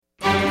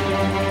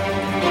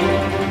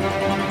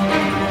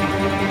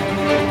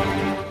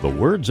The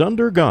words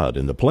 "under God"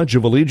 in the Pledge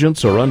of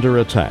Allegiance are under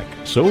attack.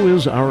 So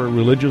is our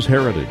religious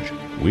heritage.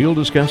 We'll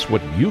discuss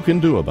what you can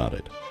do about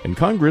it. And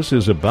Congress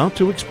is about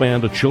to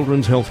expand a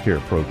children's health care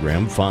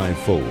program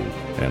fivefold,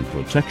 and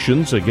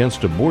protections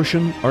against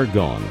abortion are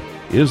gone.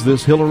 Is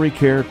this Hillary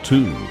Care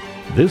too?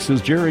 This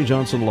is Jerry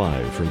Johnson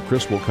Live from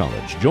Criswell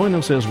College. Join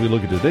us as we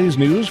look at today's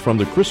news from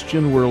the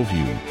Christian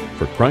worldview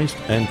for Christ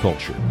and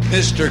culture.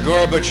 Mr.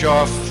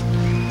 Gorbachev,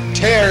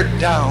 tear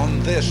down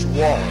this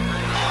wall.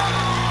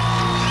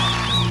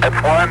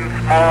 It's one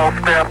small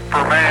step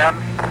for man,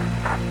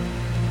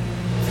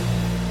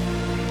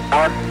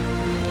 one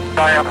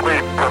giant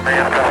leap for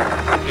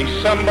mankind.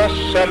 December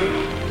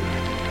 7th,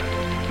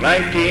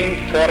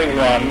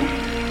 1941,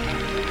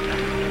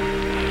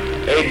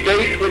 a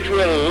date which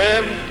will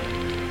live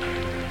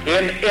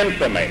in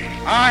infamy.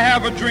 I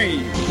have a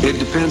dream. It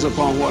depends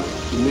upon what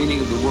the meaning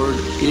of the word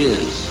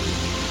is.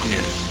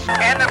 Yes.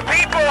 And the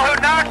people who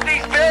knock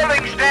these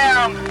buildings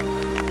down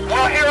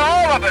will hear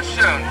all of us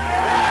soon.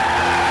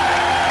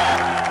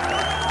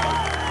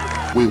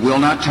 We will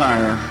not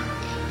tire,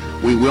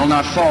 we will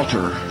not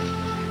falter,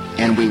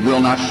 and we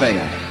will not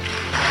fail.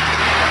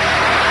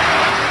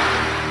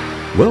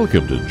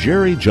 Welcome to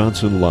Jerry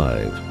Johnson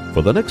Live.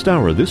 For the next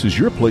hour, this is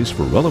your place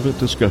for relevant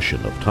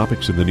discussion of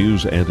topics in the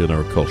news and in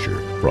our culture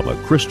from a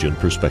Christian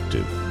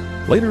perspective.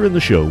 Later in the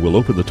show, we'll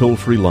open the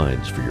toll-free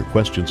lines for your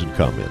questions and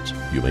comments.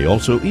 You may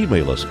also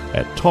email us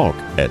at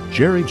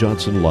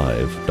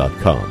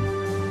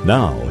talk@jerryjohnsonlive.com.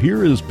 Now,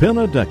 here is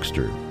Penna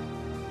Dexter.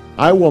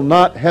 I will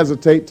not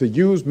hesitate to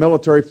use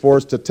military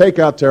force to take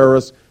out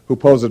terrorists who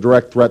pose a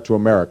direct threat to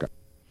America.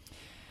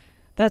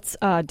 That's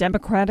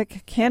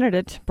Democratic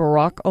candidate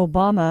Barack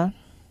Obama,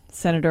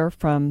 senator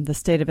from the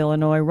state of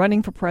Illinois,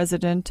 running for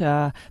president.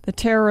 The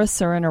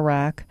terrorists are in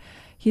Iraq.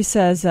 He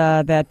says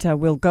that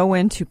we'll go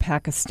into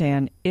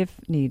Pakistan if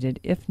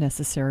needed, if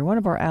necessary. One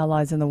of our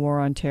allies in the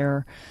war on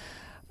terror.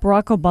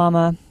 Barack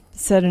Obama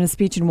said in a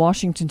speech in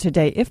Washington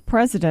today, if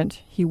president,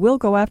 he will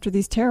go after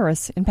these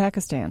terrorists in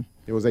Pakistan.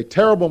 It was a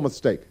terrible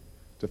mistake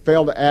to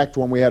fail to act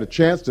when we had a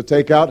chance to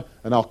take out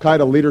an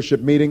al-Qaeda leadership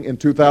meeting in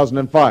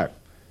 2005.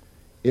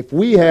 If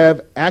we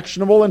have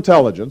actionable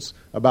intelligence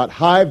about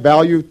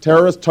high-value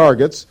terrorist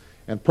targets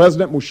and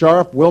President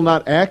Musharraf will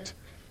not act,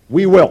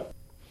 we will.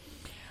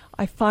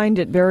 I find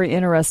it very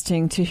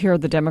interesting to hear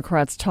the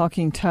Democrats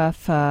talking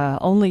tough.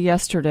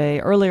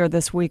 Earlier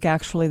this week,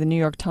 actually, the New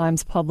York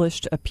Times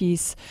published a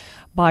piece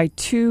by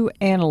two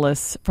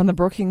analysts from the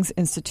Brookings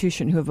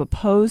Institution who have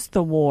opposed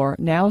the war,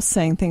 now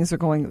saying things are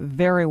going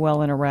very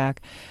well in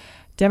Iraq.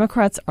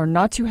 Democrats are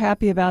not too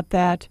happy about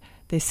that.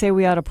 They say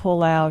we ought to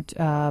pull out,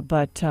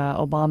 but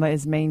Obama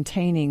is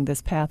maintaining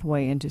this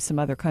pathway into some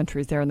other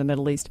countries there in the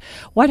Middle East.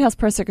 White House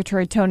Press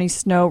Secretary Tony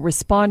Snow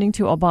responding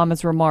to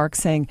Obama's remarks,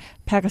 saying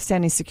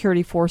Pakistani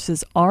security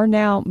forces are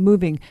now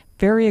moving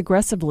very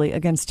aggressively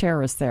against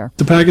terrorists there.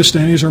 The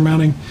Pakistanis are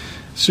mounting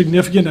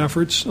significant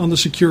efforts on the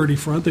security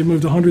front. They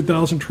moved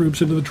 100,000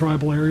 troops into the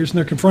tribal areas, and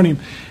they're confronting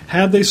them.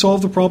 Have they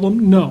solved the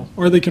problem? No.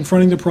 Are they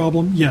confronting the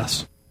problem?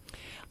 Yes.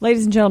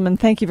 Ladies and gentlemen,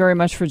 thank you very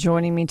much for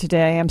joining me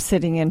today. I am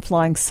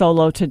flying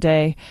solo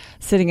today,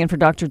 sitting in for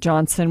Dr.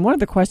 Johnson. One of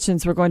the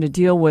questions we're going to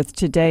deal with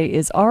today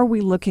is, are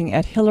we looking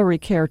at Hillary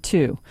Care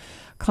too?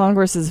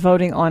 Congress is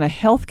voting on a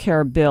health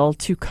care bill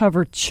to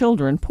cover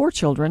children, poor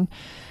children.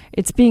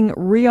 It's being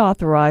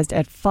reauthorized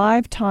at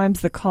 5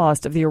 times the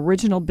cost of the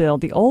original bill.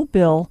 The old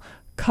bill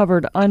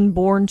covered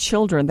unborn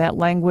children. That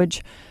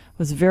language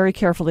was very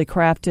carefully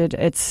crafted.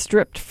 It's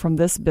stripped from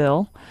this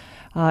bill.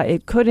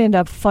 It could end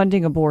up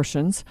funding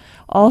abortions.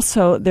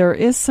 Also, there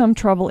is some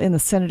trouble in the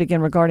Senate again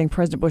regarding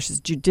President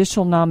Bush's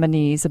judicial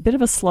nominees, a bit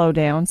of a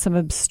slowdown, some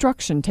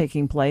obstruction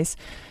taking place,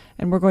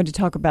 and we're going to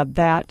talk about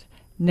that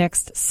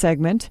next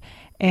segment.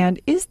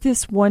 And is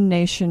this one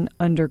nation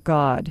under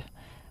God?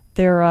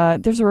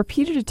 There's a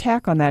repeated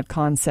attack on that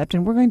concept,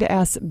 and we're going to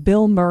ask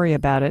Bill Murray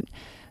about it.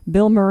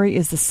 Bill Murray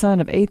is the son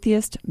of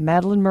atheist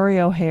Madalyn Murray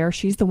O'Hair.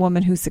 She's the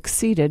woman who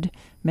succeeded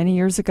many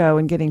years ago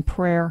in getting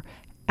prayer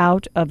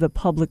out of the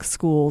public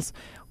schools.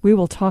 We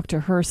will talk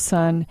to her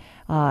son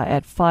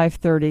at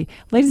 5:30.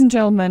 Ladies and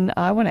gentlemen,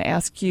 I want to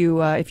ask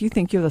you if you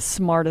think you're the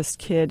smartest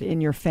kid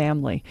in your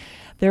family.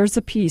 There's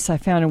a piece I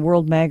found in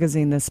World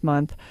Magazine this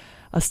month.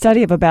 A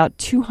study of about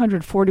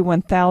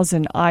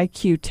 241,000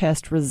 IQ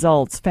test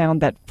results found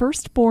that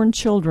firstborn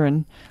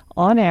children,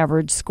 on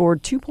average,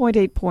 scored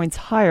 2.8 points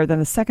higher than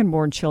the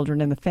secondborn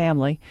children in the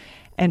family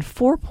and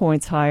 4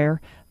 points higher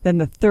than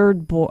the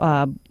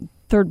thirdborn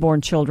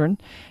children.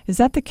 Is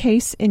that the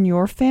case in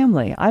your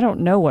family? I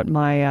don't know what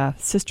my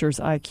sister's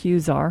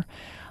IQs are.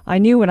 I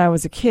knew when I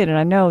was a kid, and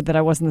I know that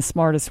I wasn't the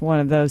smartest one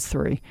of those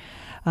three.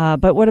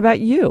 But what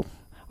about you?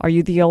 Are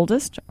you the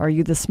oldest? Are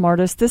you the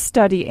smartest? This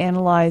study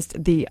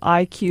analyzed the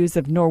IQs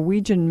of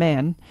Norwegian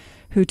men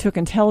who took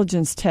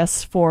intelligence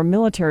tests for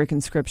military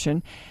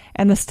conscription,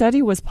 and the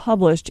study was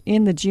published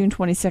in the June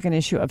 22nd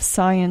issue of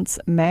Science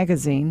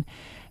magazine.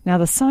 Now,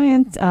 the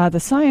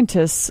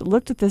scientists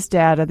looked at this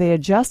data. They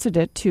adjusted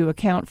it to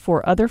account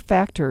for other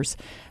factors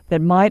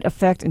that might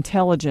affect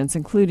intelligence,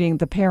 including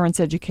the parents'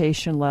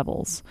 education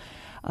levels.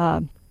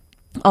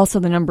 Also,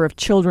 the number of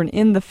children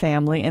in the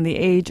family and the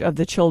age of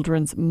the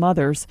children's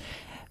mothers.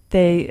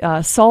 They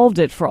solved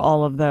it for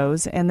all of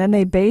those, and then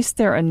they based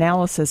their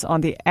analysis on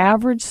the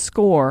average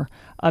score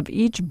of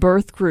each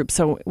birth group.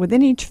 So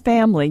within each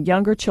family,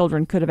 younger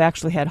children could have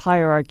actually had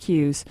higher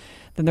IQs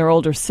than their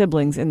older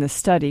siblings in this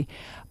study.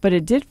 But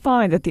it did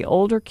find that the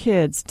older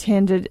kids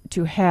tended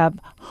to have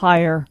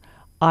higher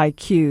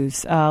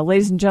IQs.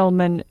 Ladies and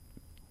gentlemen,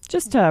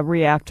 just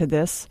react to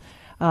this.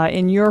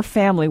 In your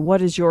family,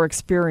 what is your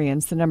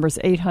experience? The number is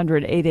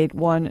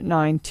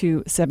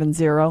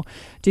 800-881-9270.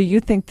 Do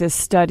you think this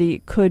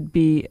study could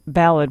be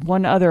valid?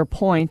 One other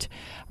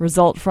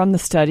result from the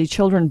study,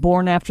 children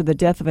born after the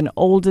death of an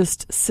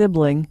oldest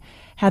sibling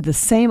had the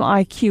same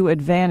IQ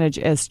advantage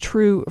as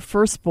true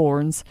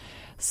firstborns.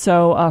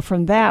 So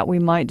from that, we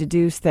might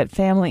deduce that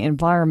family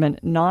environment,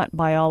 not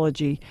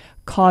biology,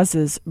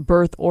 causes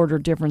birth order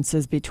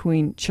differences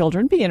between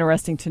children. Be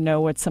interesting to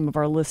know what some of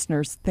our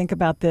listeners think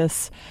about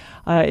this.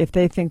 If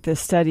they think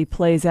this study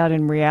plays out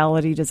in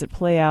reality, does it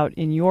play out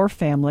in your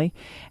family?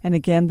 And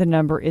again, the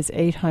number is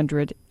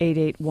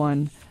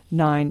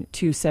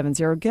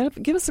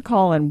 800-881-9270. Give us a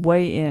call and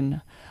weigh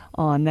in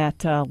on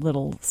that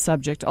little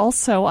subject.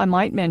 Also, I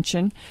might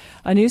mention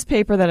a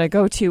newspaper that I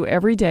go to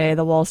every day,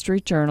 the Wall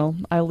Street Journal.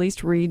 I at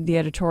least read the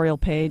editorial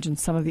page and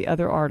some of the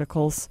other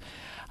articles.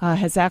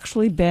 Has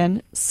actually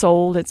been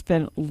sold. It's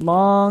been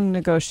long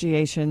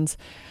negotiations,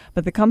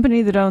 but the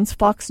company that owns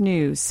Fox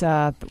News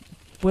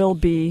will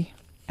be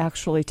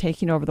actually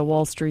taking over the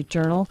Wall Street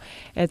Journal.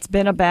 It's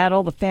been a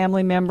battle. The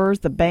family members,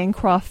 the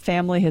Bancroft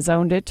family has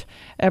owned it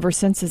ever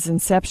since its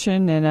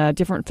inception, and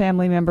different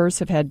family members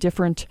have had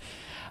different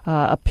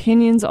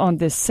opinions on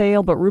this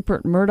sale, but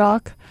Rupert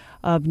Murdoch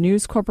of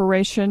News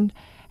Corporation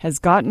has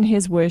gotten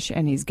his wish,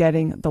 and he's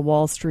getting the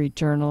Wall Street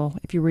Journal.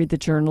 If you read the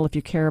Journal, if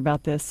you care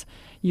about this,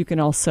 you can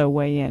also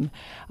weigh in.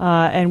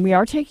 And we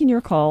are taking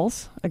your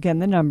calls. Again,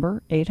 the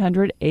number,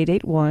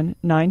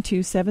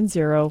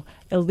 800-881-9270.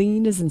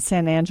 Eileen is in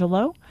San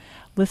Angelo,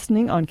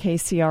 listening on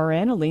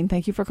KCRN. Eileen,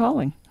 thank you for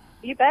calling.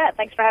 You bet.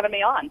 Thanks for having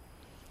me on.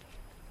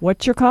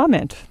 What's your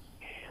comment?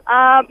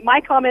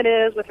 My comment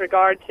is with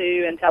regard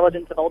to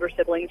intelligence of older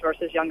siblings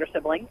versus younger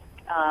siblings.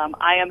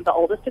 I am the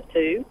oldest of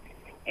two,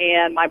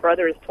 and my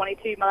brother is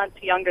 22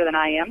 months younger than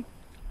I am.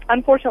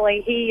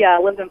 Unfortunately, he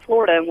lives in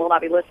Florida and will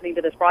not be listening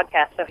to this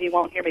broadcast, so he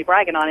won't hear me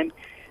bragging on him.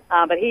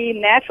 But he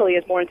naturally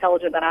is more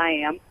intelligent than I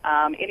am.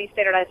 Any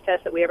standardized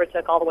test that we ever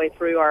took all the way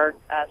through our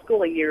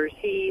schooling years,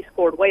 he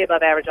scored way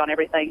above average on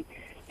everything.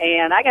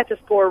 And I got to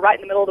score right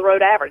in the middle of the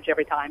road average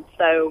every time.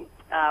 So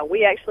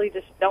we actually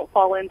just don't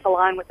fall into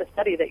line with the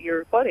study that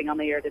you're quoting on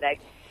the air today.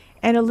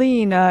 And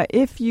Eileen,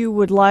 if you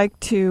would like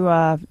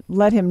to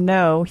let him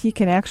know, he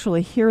can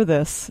actually hear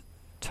this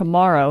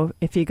tomorrow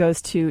if he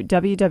goes to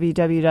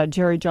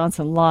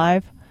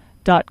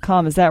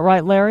www.jerryjohnsonlive.com. Is that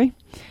right, Larry?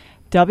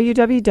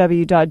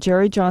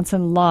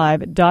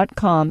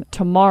 www.jerryjohnsonlive.com.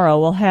 Tomorrow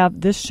we'll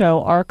have this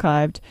show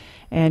archived,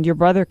 and your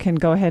brother can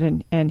go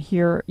ahead and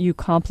hear you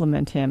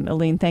compliment him.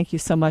 Eileen, thank you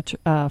so much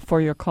for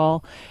your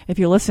call. If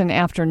you listen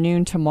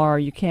afternoon tomorrow,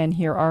 you can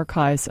hear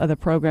archives of the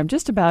program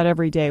just about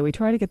every day. We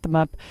try to get them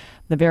up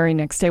the very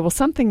next day. Well,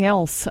 something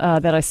else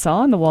that I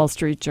saw in the Wall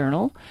Street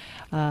Journal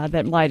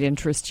that might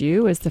interest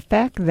you is the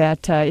fact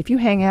that if you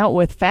hang out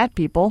with fat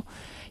people,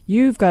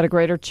 you've got a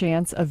greater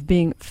chance of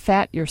being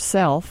fat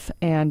yourself.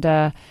 And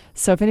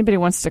so if anybody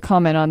wants to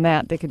comment on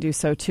that, they can do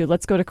so too.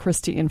 Let's go to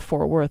Christy in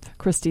Fort Worth.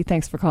 Christy,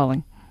 thanks for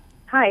calling.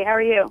 Hi, how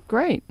are you?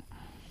 Great.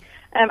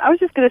 I was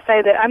just going to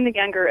say that I'm the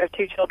younger of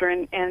two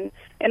children, and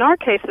in our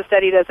case, the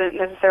study doesn't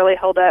necessarily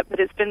hold up,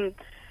 but it's been,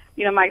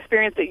 my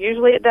experience that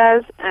usually it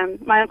does.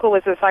 My uncle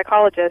was a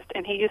psychologist,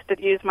 and he used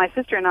to use my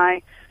sister and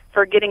I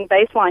for getting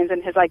baselines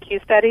in his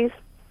IQ studies.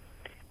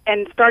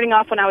 And starting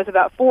off when I was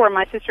about 4,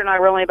 my sister and I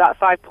were only about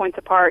 5 points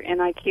apart in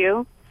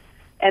IQ.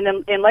 And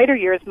then in later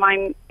years,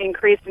 mine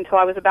increased until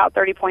I was about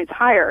 30 points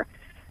higher.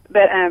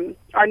 But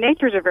our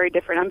natures are very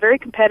different. I'm very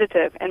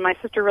competitive, and my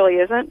sister really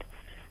isn't.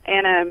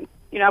 And,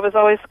 I was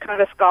always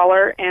kind of a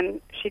scholar, and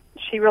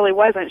she really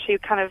wasn't.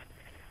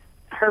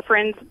 Her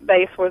friends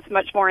base was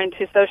much more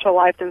into social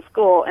life than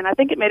school, and I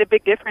think it made a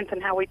big difference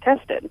in how we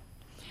tested.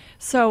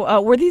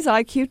 So were these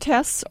IQ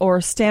tests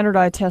or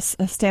standardized tests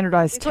in the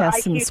school? These were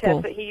IQ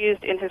tests that he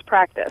used in his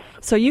practice.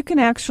 So you can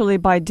actually,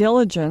 by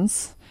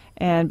diligence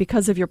and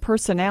because of your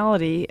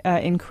personality,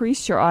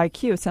 increase your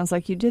IQ. It sounds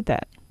like you did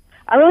that.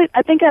 I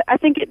think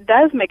it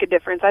does make a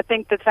difference. I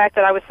think the fact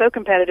that I was so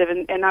competitive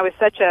and I was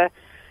such a,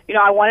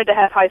 I wanted to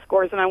have high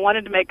scores and I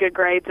wanted to make good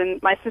grades, and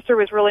my sister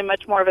was really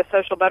much more of a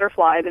social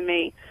butterfly than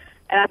me.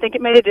 And I think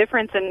it made a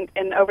difference in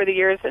over the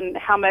years and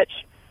how much,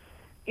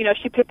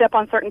 she picked up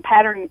on certain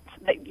patterns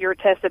that you're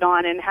tested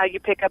on and how you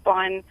pick up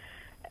on,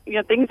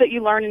 things that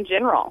you learn in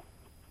general.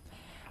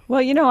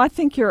 Well, I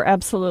think you're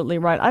absolutely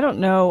right. I don't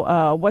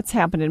know what's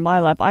happened in my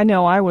life. I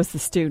know I was the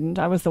student.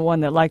 I was the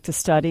one that liked to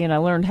study, and I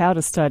learned how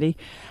to study.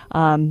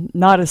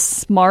 Not as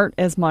smart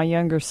as my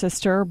younger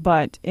sister,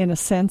 but in a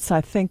sense,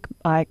 I think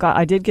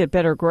I did get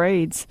better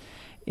grades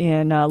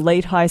in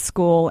late high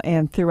school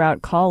and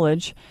throughout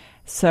college.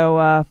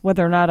 So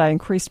whether or not I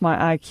increased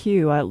my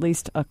IQ, I at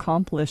least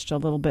accomplished a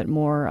little bit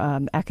more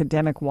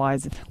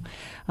academic-wise,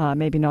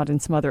 maybe not in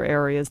some other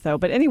areas, though.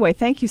 But anyway,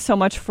 thank you so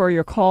much for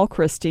your call,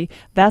 Christy.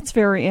 That's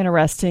very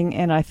interesting,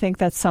 and I think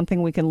that's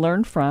something we can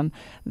learn from,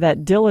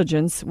 that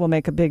diligence will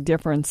make a big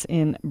difference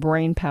in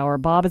brain power.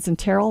 Bob is in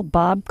Terrell.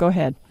 Bob, go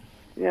ahead.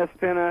 Yes,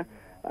 Penna.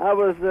 I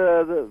was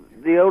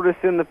the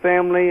oldest in the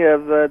family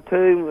of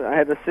two. I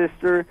had a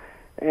sister,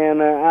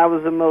 and I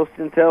was the most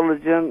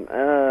intelligent,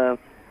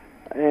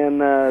 and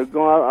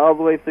going all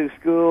the way through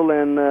school.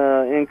 And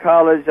in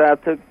college, I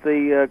took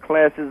the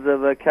classes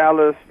of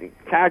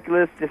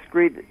calculus,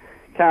 discrete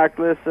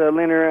calculus,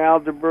 linear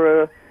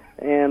algebra,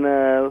 and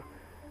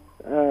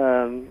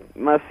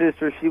my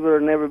sister, she would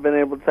have never been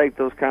able to take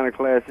those kind of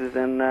classes.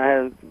 And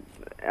I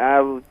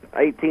was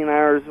 18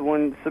 hours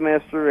one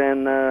semester,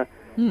 and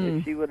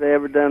if she would have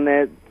ever done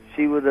that,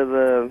 she would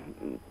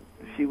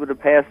have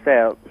passed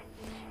out.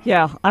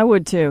 Yeah, I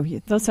would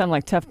too. Those sound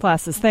like tough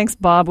classes. Thanks,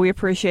 Bob. We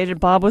appreciate it.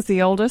 Bob was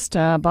the oldest.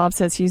 Bob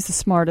says he's the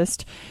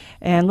smartest.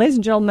 And ladies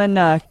and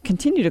gentlemen,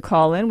 continue to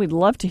call in. We'd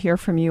love to hear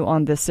from you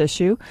on this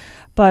issue.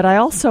 But I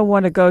also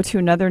want to go to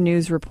another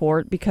news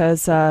report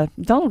because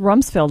Donald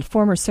Rumsfeld,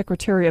 former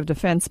Secretary of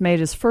Defense, made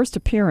his first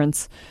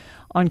appearance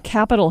on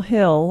Capitol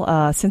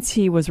Hill since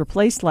he was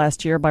replaced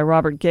last year by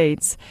Robert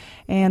Gates.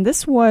 And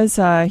this was,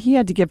 he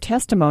had to give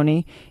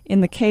testimony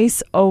in the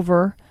case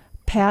over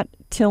Pat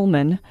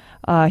Tillman.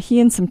 He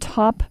and some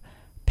top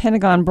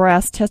Pentagon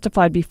brass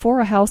testified before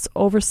a House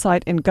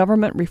Oversight and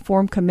Government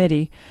Reform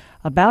Committee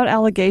about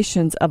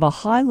allegations of a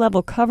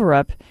high-level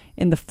cover-up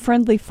in the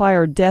friendly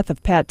fire death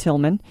of Pat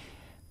Tillman.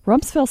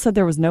 Rumsfeld said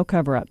there was no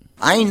cover-up.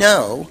 I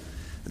know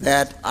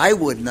that I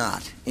would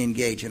not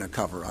engage in a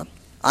cover-up.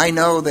 I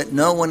know that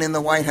no one in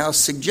the White House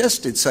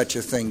suggested such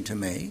a thing to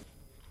me.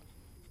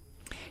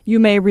 You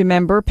may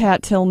remember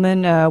Pat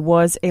Tillman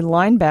was a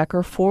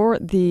linebacker for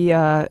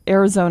the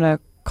Arizona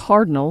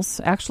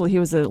Cardinals. Actually, he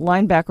was a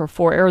linebacker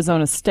for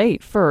Arizona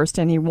State first,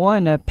 and he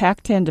won a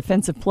Pac-10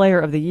 Defensive Player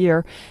of the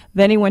Year.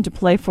 Then he went to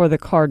play for the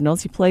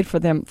Cardinals. He played for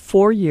them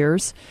 4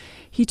 years.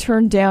 He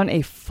turned down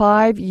a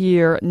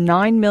 5-year,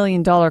 $9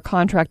 million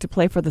contract to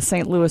play for the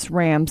St. Louis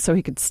Rams so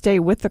he could stay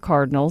with the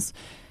Cardinals.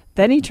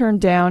 Then he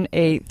turned down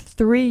a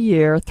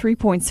 3-year,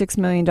 $3.6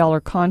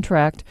 million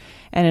contract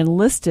and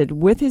enlisted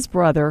with his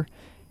brother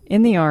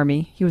in the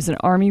Army. He was an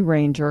Army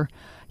Ranger.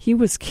 He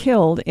was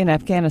killed in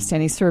Afghanistan.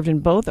 He served in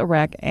both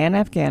Iraq and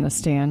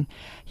Afghanistan.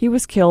 He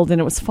was killed,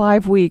 and it was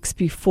 5 weeks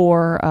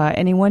before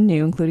anyone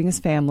knew, including his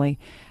family,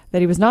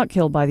 that he was not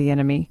killed by the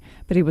enemy,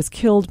 but he was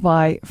killed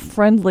by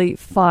friendly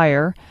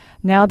fire.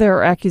 Now there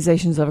are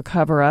accusations of a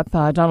cover-up.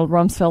 Donald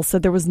Rumsfeld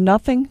said there was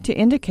nothing to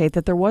indicate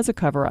that there was a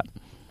cover-up.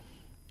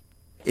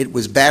 It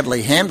was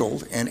badly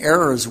handled and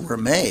errors were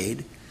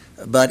made,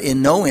 but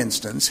in no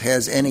instance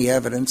has any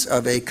evidence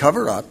of a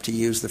cover-up, to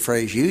use the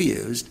phrase you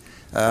used,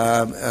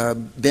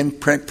 been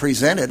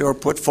presented or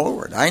put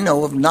forward. I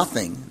know of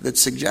nothing that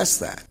suggests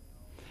that.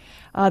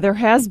 There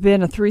has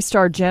been a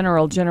 3-star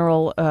general,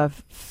 General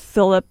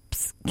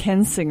Phillips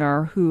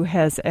Kensinger, who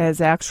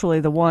is actually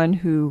the one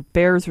who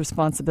bears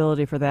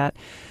responsibility for that.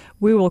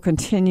 We will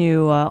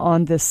continue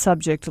on this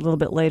subject a little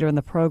bit later in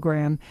the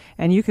program,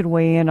 and you can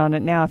weigh in on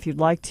it now if you'd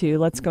like to.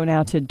 Let's go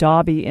now to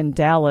Dobby in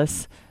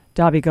Dallas.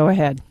 Dobby, go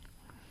ahead.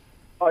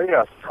 Oh,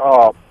 yes.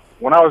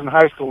 When I was in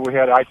high school, we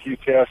had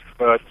IQ tests,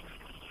 but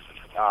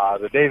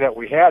the day that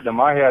we had them,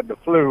 I had the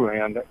flu,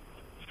 and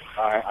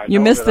I you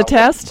missed the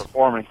test?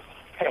 Performing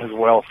as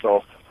well,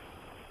 so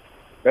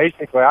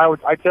basically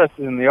I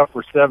tested in the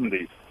upper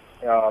 70s,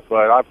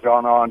 but I've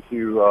gone on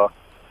to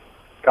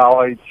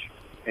college,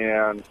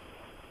 and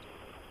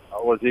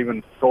I was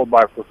even told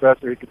by a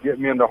professor he could get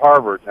me into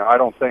Harvard. Now, I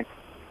don't think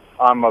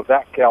I'm of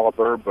that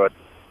caliber, but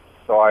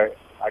so it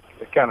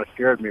kind of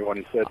scared me when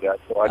he said that.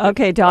 So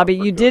okay, Dobby,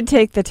 you did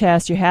take the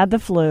test. You had the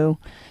flu,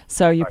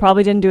 so you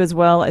probably didn't do as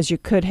well as you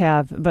could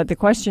have. But the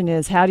question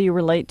is, how do you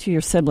relate to your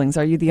siblings?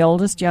 Are you the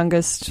oldest,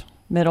 youngest,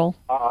 middle?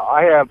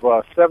 I have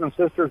 7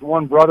 sisters,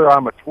 1 brother.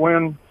 I'm a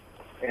twin,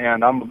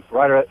 and I'm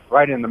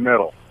right in the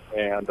middle.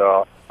 And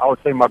I would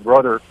say my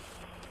brother,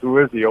 who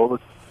is the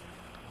oldest,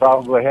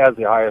 probably has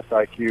the highest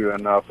IQ.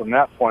 And from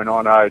that point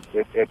on, I'd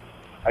get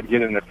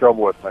into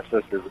trouble with my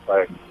sisters if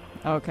I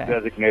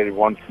designated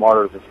one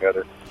smarter than the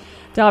other.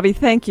 Dobby,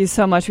 thank you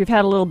so much. We've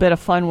had a little bit of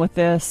fun with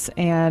this,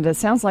 and it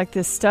sounds like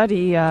this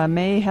study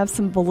may have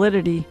some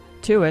validity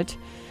to it.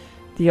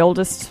 The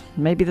oldest,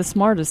 maybe the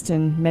smartest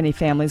in many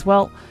families.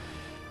 Well,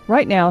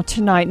 right now,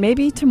 tonight,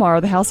 maybe tomorrow,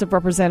 the House of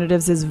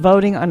Representatives is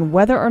voting on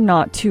whether or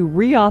not to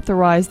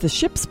reauthorize the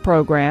SHIPS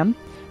program.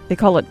 They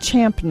call it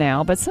CHAMP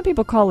now, but some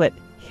people call it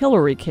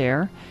Hillary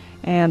Care.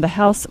 And the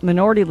House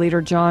Minority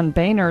Leader John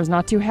Boehner is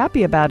not too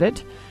happy about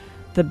it.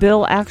 The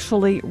bill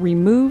actually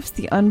removes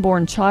the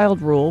unborn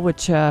child rule,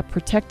 which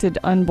protected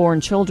unborn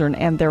children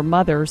and their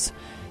mothers.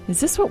 Is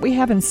this what we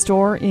have in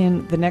store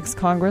in the next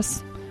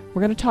Congress?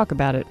 We're going to talk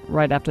about it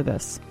right after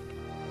this.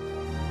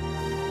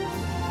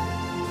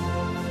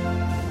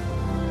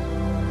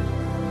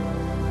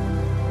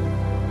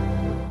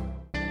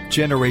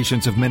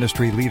 Generations of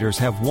ministry leaders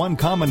have one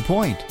common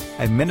point: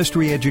 a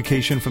ministry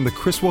education from the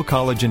Criswell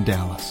College in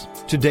Dallas.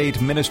 To date,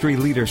 ministry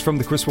leaders from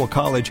the Criswell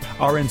College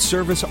are in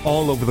service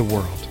all over the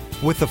world.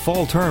 With the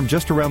fall term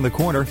just around the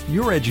corner,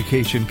 your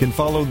education can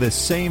follow this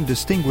same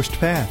distinguished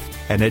path.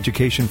 An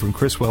education from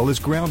Criswell is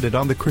grounded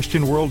on the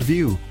Christian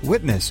worldview,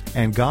 witness,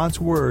 and God's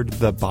Word,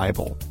 the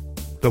Bible.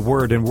 The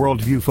Word and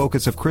Worldview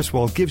focus of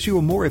Criswell gives you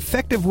a more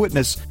effective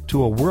witness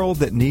to a world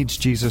that needs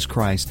Jesus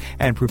Christ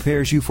and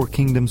prepares you for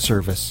kingdom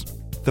service.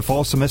 The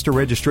fall semester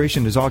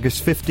registration is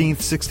August 15th,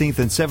 16th,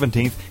 and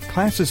 17th.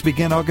 Classes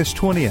begin August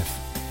 20th.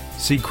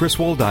 See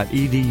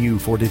criswell.edu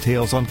for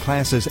details on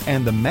classes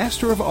and the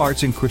Master of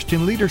Arts in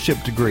Christian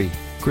Leadership degree.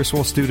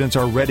 Criswell students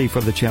are ready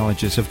for the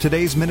challenges of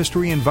today's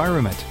ministry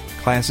environment.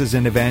 Classes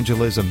in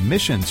evangelism,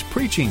 missions,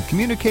 preaching,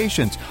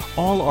 communications,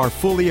 all are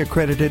fully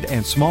accredited,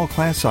 and small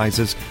class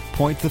sizes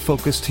point the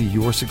focus to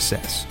your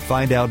success.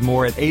 Find out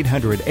more at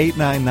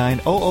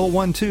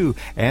 800-899-0012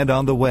 and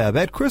on the web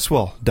at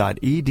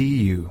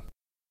criswell.edu.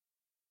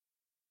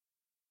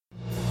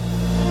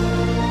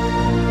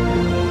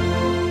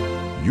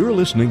 You're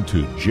listening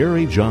to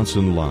Jerry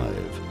Johnson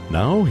Live.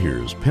 Now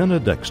here's Penna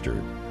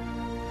Dexter.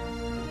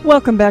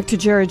 Welcome back to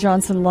Jerry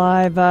Johnson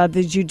Live.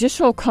 The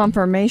judicial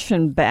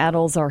confirmation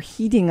battles are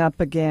heating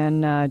up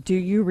again. Do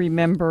you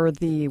remember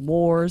the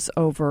wars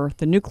over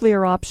the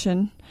nuclear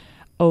option,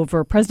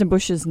 over President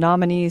Bush's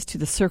nominees to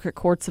the circuit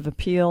courts of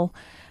appeal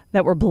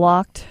that were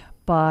blocked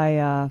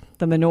by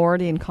the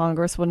minority in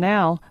Congress? Well,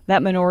 now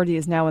that minority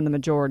is now in the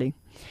majority.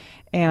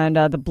 And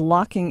the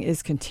blocking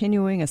is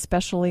continuing,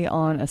 especially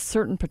on a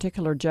certain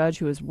particular judge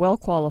who is well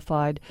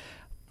qualified.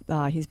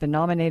 He's been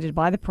nominated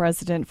by the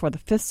president for the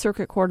Fifth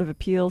Circuit Court of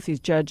Appeals.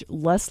 He's Judge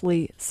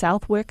Leslie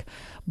Southwick.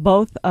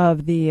 Both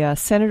of the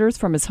senators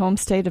from his home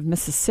state of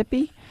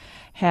Mississippi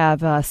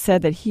have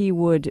said that he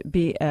would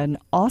be an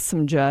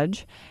awesome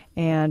judge.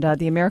 And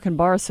the American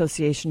Bar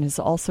Association has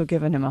also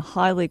given him a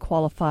highly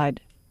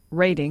qualified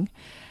rating.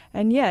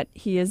 And yet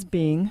he is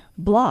being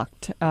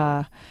blocked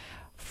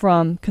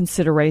from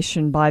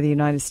consideration by the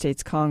United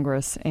States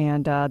Congress.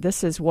 And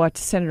this is what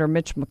Senator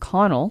Mitch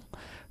McConnell,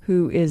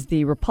 who is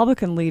the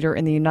Republican leader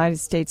in the United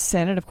States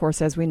Senate. Of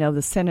course, as we know,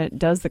 the Senate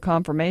does the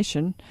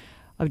confirmation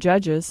of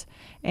judges.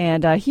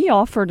 And he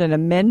offered an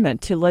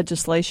amendment to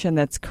legislation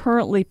that's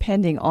currently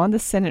pending on the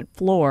Senate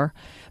floor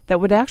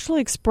that would actually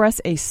express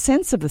a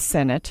sense of the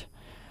Senate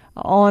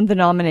on the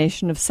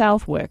nomination of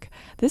Southwick.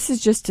 This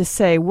is just to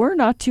say we're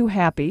not too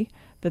happy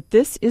that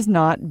this is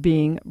not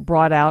being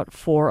brought out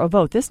for a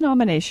vote. This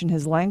nomination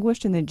has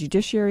languished in the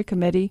Judiciary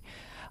Committee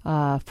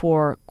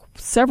for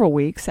several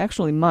weeks,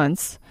 actually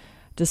months,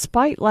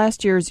 despite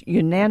last year's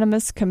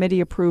unanimous committee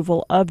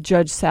approval of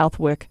Judge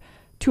Southwick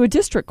to a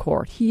district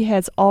court. He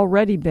has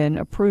already been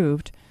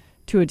approved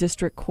to a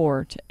district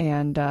court,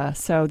 and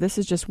so this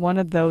is just one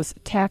of those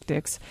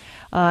tactics,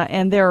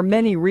 and there are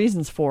many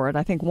reasons for it.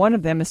 I think one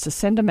of them is to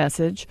send a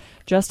message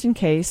just in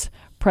case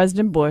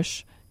President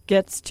Bush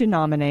gets to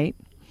nominate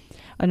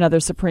another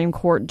Supreme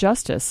Court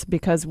justice,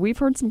 because we've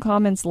heard some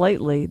comments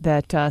lately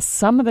that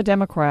some of the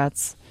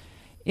Democrats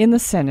in the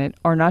Senate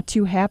are not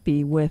too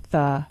happy with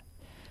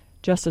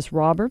Justice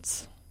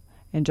Roberts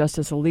and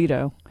Justice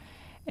Alito,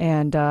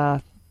 and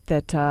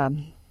that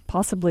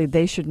possibly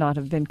they should not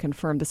have been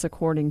confirmed. This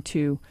according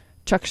to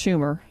Chuck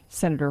Schumer,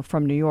 senator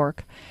from New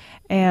York.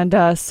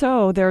 And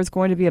so there's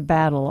going to be a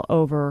battle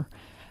over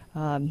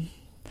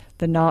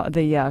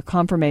the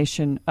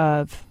confirmation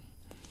of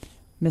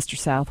Mr.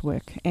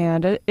 Southwick.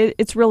 And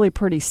it's really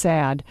pretty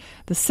sad.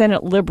 The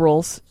Senate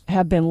liberals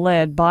have been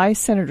led by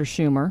Senator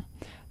Schumer.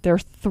 They're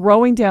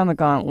throwing down the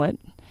gauntlet.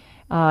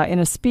 In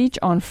a speech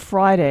on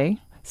Friday,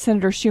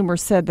 Senator Schumer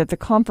said that the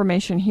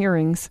confirmation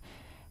hearings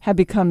have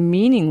become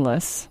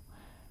meaningless.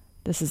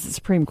 This is the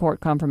Supreme Court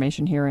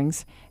confirmation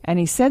hearings. And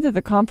he said that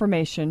the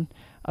confirmation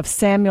of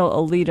Samuel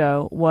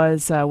Alito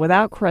was,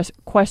 without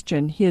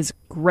question, his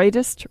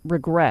greatest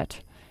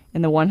regret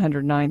in the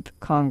 109th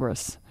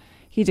Congress.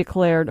 He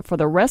declared, for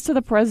the rest of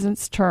the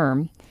president's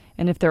term,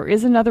 and if there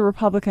is another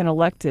Republican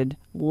elected,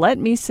 let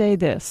me say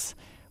this,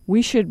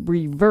 we should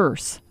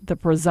reverse the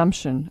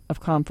presumption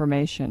of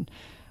confirmation.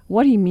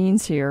 What he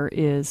means here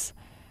is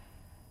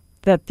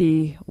that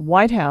the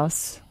White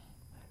House,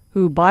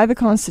 who by the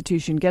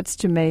Constitution gets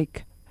to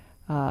make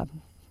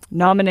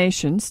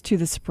nominations to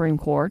the Supreme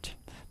Court,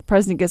 the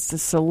president gets to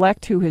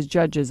select who his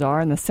judges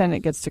are, and the Senate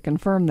gets to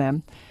confirm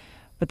them,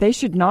 but they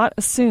should not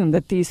assume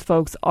that these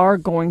folks are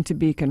going to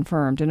be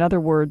confirmed. In other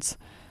words,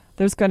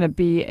 there's going to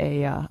be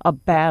a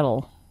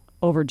battle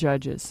over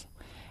judges.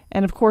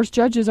 And, of course,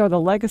 judges are the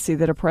legacy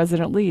that a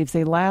president leaves.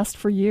 They last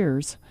for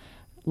years,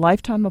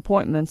 lifetime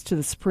appointments to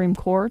the Supreme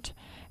Court,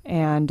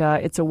 and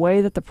it's a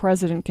way that the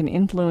president can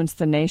influence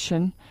the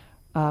nation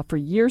for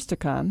years to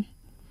come,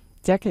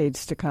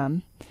 decades to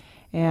come.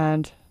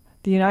 And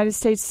the United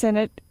States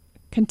Senate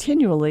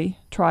continually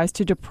tries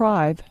to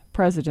deprive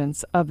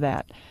presidents of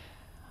that.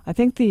 I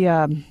think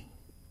the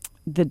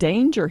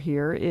danger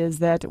here is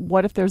that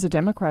what if there's a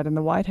Democrat in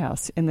the White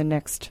House in the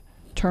next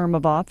term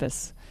of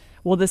office?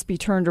 Will this be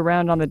turned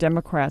around on the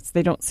Democrats?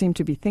 They don't seem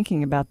to be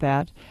thinking about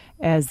that,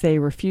 as they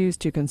refuse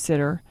to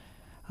consider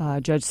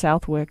Judge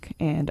Southwick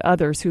and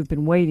others who've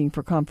been waiting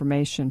for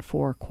confirmation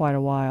for quite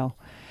a while.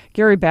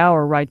 Gary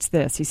Bauer writes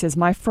this. He says,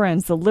 "My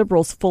friends, the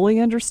liberals fully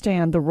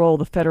understand the role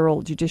the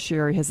federal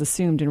judiciary has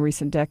assumed in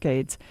recent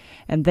decades,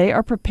 and they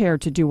are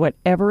prepared to do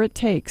whatever it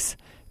takes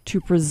to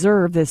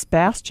preserve this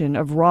bastion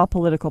of raw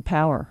political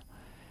power.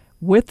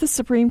 With the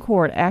Supreme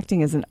Court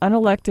acting as an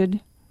unelected,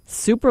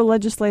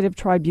 super-legislative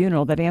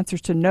tribunal that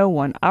answers to no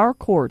one, our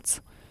courts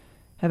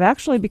have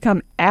actually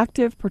become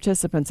active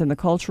participants in the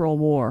cultural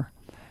war,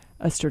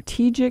 a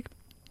strategic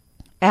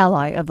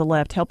ally of the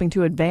left, helping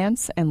to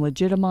advance and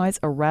legitimize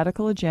a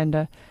radical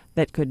agenda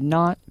that could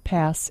not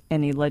pass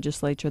any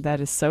legislature."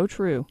 That is so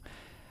true.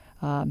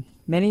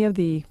 Many of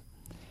the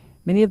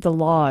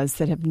laws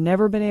that have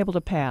never been able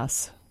to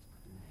pass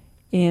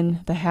in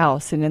the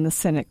House and in the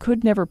Senate,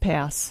 could never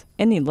pass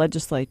any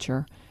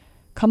legislature,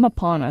 come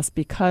upon us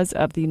because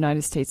of the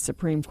United States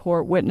Supreme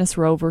Court. Witness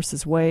Roe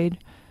versus Wade,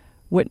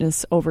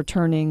 witness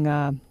overturning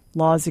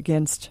laws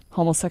against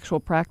homosexual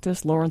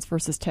practice, Lawrence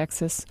versus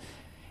Texas,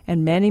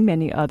 and many,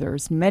 many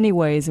others, many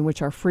ways in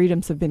which our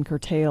freedoms have been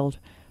curtailed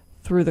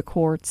through the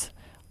courts.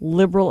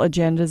 Liberal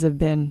agendas have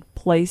been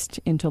placed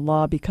into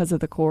law because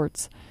of the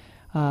courts.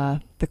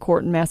 The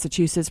court in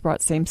Massachusetts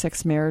brought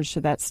same-sex marriage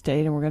to that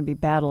state, and we're going to be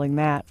battling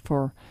that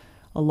for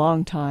a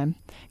long time.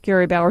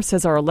 Gary Bauer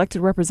says our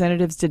elected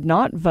representatives did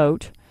not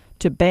vote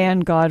to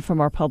ban God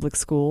from our public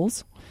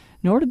schools,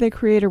 nor did they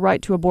create a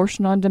right to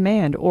abortion on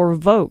demand or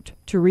vote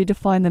to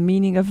redefine the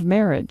meaning of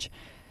marriage.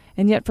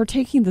 And yet, for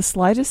taking the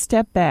slightest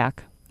step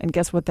back, and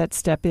guess what that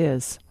step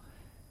is?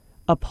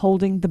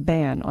 Upholding the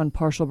ban on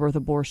partial birth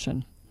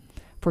abortion.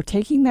 For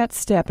taking that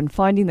step and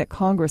finding that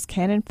Congress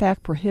can in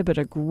fact prohibit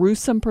a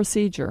gruesome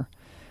procedure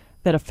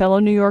that a fellow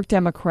New York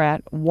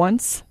Democrat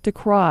once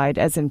decried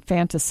as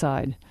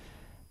infanticide.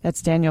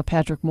 That's Daniel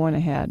Patrick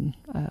Moynihan,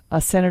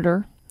 a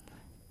senator.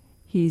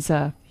 He's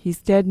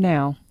dead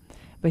now,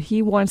 but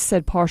he once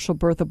said partial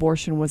birth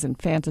abortion was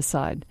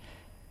infanticide.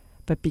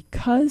 But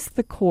because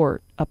the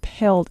court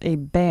upheld a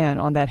ban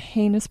on that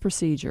heinous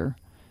procedure,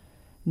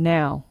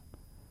 now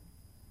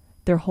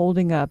they're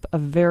holding up a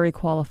very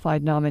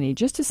qualified nominee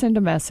just to send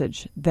a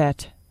message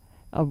that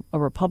a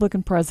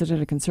Republican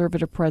president, a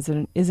conservative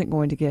president, isn't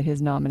going to get his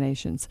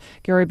nominations.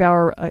 Gary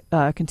Bauer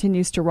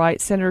continues to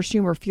write, Senator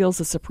Schumer feels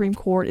the Supreme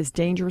Court is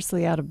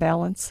dangerously out of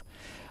balance.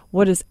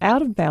 What is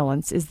out of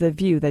balance is the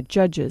view that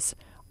judges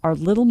are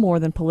little more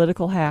than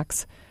political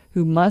hacks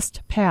who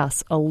must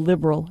pass a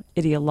liberal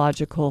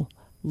ideological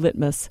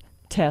litmus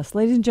test.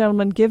 Ladies and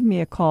gentlemen, give me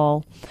a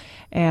call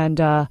and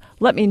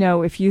let me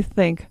know if you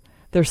think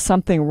there's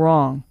something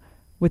wrong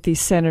with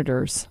these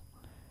senators,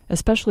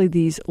 especially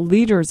these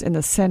leaders in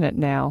the Senate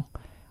now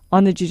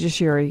on the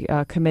Judiciary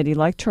Committee,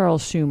 like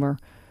Charles Schumer,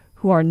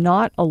 who are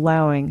not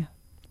allowing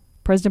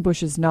President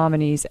Bush's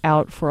nominees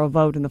out for a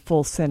vote in the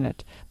full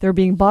Senate. They're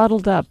being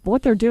bottled up.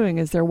 What they're doing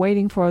is they're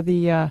waiting for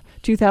the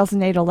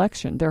 2008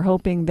 election. They're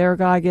hoping their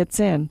guy gets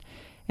in,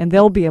 and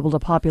they'll be able to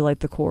populate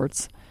the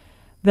courts.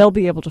 They'll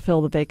be able to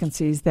fill the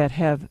vacancies that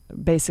have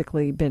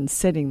basically been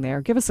sitting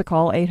there. Give us a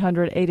call,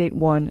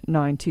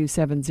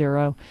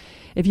 800-881-9270,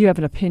 if you have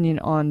an opinion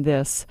on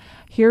this.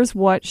 Here's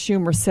what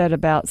Schumer said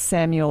about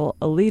Samuel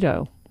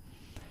Alito,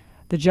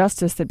 the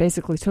justice that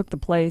basically took the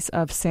place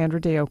of Sandra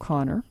Day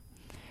O'Connor.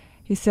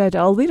 He said,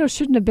 Alito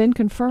shouldn't have been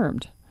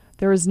confirmed.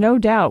 There is no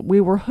doubt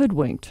we were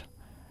hoodwinked.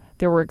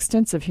 There were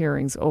extensive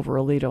hearings over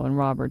Alito and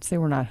Roberts. They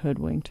were not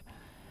hoodwinked.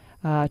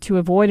 To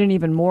avoid an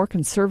even more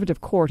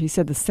conservative court, he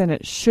said the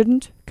Senate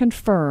shouldn't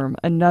confirm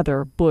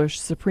another Bush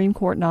Supreme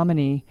Court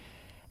nominee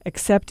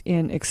except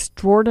in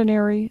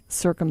extraordinary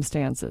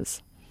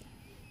circumstances.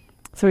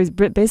 So he's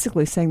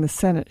basically saying the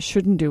Senate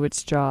shouldn't do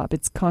its job,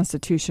 its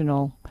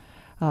constitutional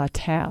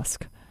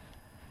task.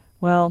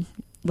 Well,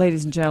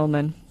 ladies and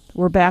gentlemen,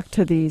 we're back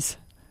to these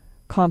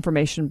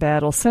confirmation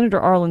battles. Senator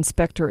Arlen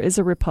Specter is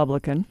a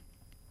Republican.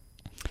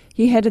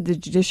 He headed the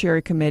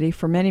Judiciary Committee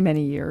for many,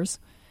 many years.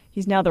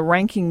 He's now the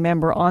ranking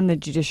member on the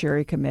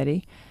Judiciary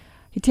Committee.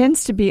 He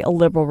tends to be a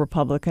liberal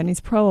Republican.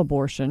 He's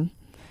pro-abortion.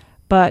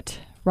 But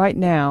right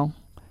now,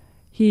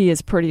 he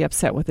is pretty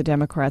upset with the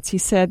Democrats. He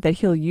said that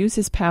he'll use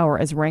his power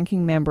as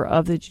ranking member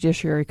of the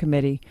Judiciary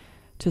Committee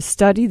to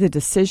study the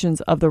decisions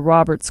of the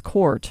Roberts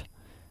Court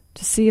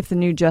to see if the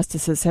new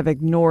justices have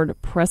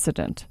ignored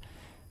precedent.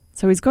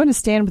 So he's going to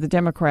stand with the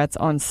Democrats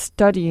on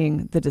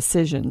studying the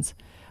decisions,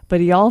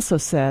 but he also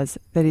says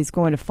that he's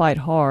going to fight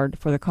hard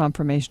for the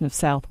confirmation of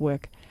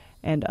Southwick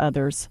and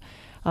others.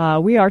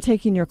 We are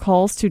taking your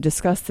calls to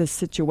discuss this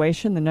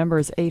situation. The number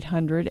is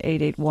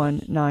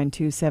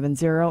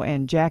 800-881-9270,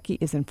 and Jackie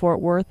is in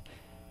Fort Worth.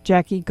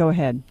 Jackie, go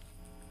ahead.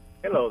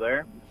 Hello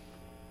there.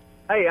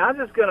 Hey, I'm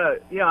just going to,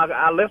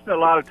 I listen to a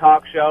lot of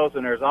talk shows,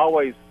 and there's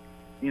always,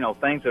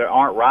 things that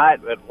aren't right.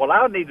 But what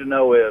I would need to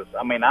know is,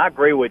 I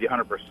agree with you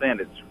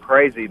 100%. It's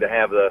crazy to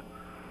have the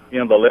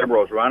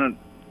liberals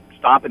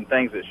stopping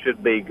things that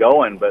should be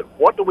going. But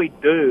what do we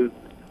do?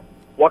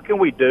 What can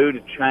we do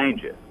to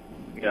change it?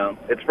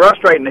 it's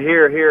frustrating to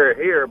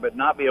hear, but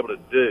not be able to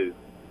do.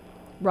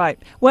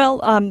 Right. Well,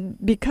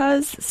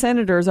 because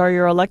senators are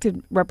your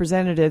elected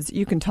representatives,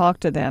 you can talk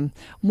to them.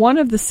 One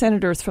of the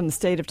senators from the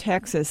state of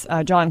Texas,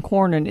 John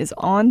Cornyn, is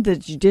on the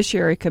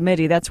Judiciary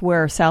Committee. That's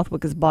where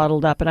Southwick is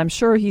bottled up. And I'm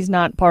sure he's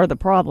not part of the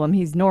problem.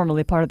 He's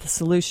normally part of the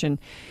solution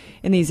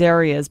in these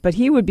areas. But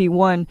he would be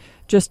one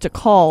just to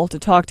call to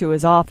talk to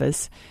his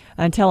office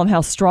and tell him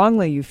how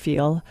strongly you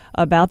feel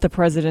about the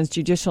president's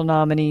judicial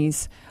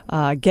nominees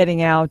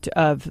getting out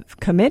of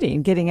committee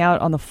and getting out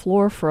on the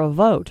floor for a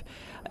vote.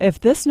 If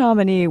this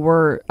nominee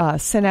were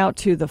sent out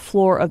to the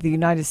floor of the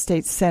United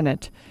States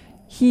Senate,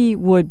 he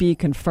would be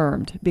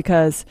confirmed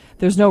because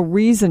there's no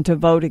reason to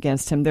vote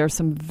against him. There are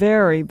some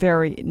very,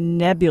 very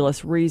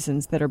nebulous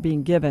reasons that are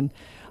being given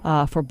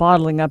for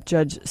bottling up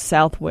Judge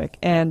Southwick.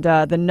 And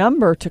the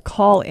number to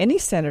call any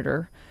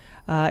senator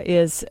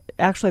is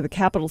actually the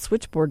Capitol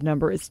switchboard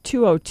number is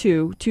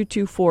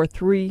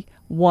 202-224-3121,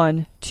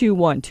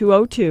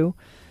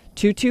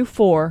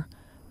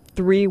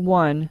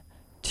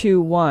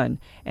 202-224-3121.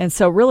 And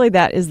so really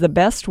that is the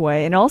best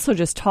way. And also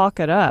just talk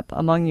it up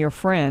among your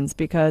friends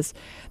because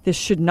this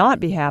should not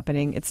be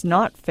happening. It's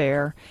not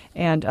fair.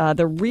 And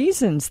the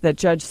reasons that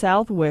Judge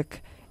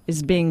Southwick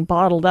is being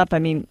bottled up, I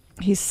mean,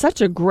 he's such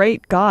a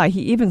great guy.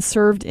 He even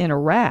served in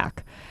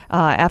Iraq.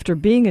 After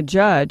being a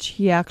judge,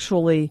 he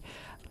actually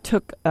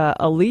took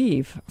a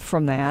leave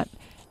from that,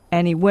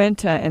 and he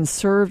went and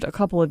served a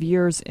couple of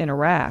years in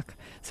Iraq.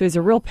 So he's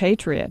a real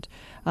patriot.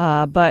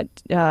 But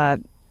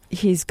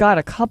he's got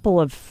a couple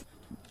of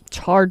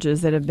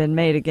charges that have been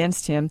made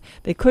against him.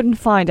 They couldn't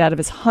find out of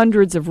his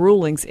hundreds of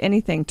rulings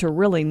anything to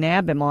really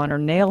nab him on or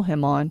nail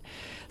him on.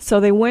 So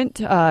they went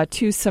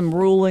to some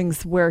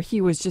rulings where he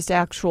was just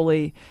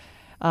actually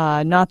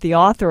not the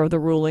author of the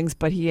rulings,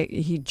 but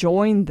he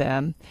joined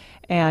them.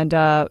 And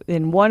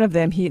in one of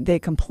them, they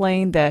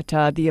complained that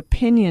the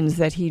opinions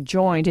that he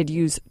joined had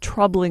used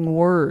troubling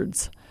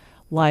words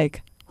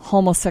like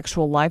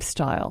homosexual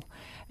lifestyle.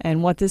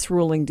 And what this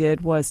ruling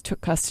did was took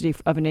custody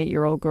of an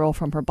 8-year-old girl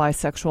from her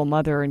bisexual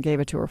mother and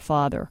gave it to her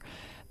father.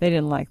 They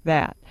didn't like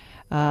that.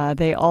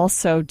 They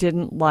also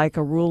didn't like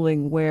a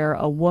ruling where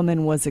a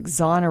woman was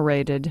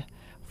exonerated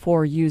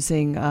for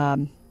using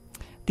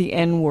the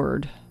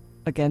N-word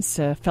against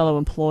a fellow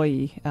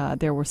employee.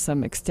 There were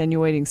some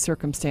extenuating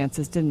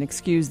circumstances, didn't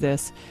excuse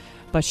this,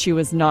 but she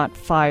was not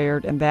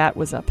fired, and that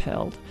was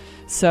upheld.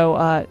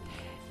 So,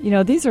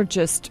 these are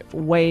just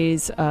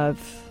ways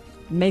of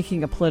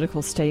making a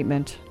political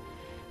statement,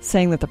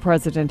 saying that the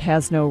president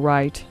has no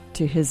right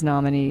to his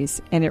nominees,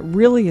 and it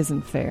really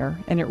isn't fair,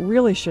 and it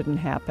really shouldn't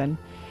happen.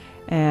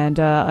 And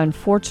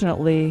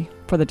unfortunately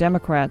for the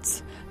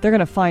Democrats, they're going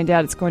to find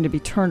out it's going to be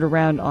turned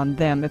around on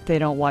them if they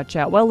don't watch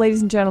out. Well,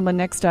 ladies and gentlemen,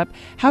 next up,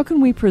 how can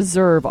we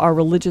preserve our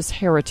religious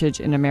heritage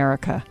in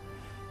America?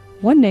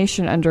 One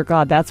nation under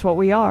God, that's what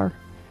we are.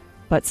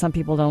 But some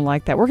people don't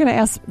like that. We're going to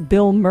ask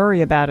Bill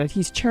Murray about it.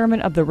 He's chairman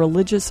of the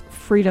Religious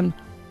Freedom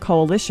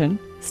Coalition.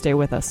 Stay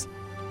with us.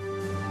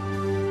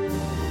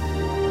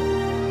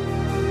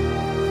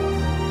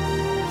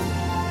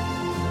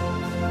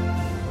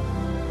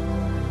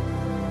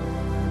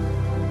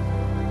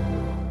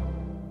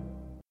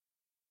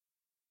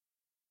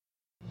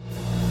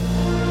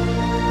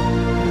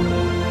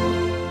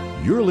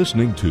 You're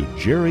listening to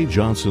Jerry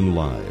Johnson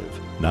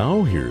Live.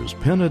 Now here's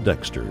Penna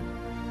Dexter.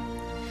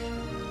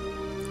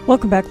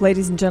 Welcome back,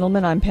 ladies and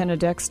gentlemen. I'm Penna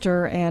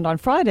Dexter, and on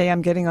Friday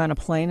I'm getting on a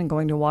plane and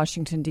going to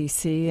Washington,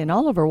 D.C. And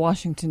all over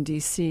Washington,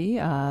 D.C.,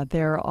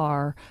 there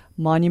are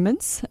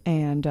monuments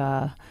and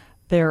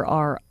there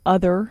are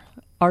other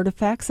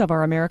artifacts of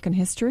our American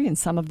history, and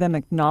some of them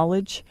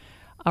acknowledge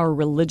our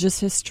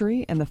religious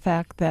history and the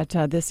fact that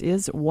this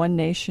is one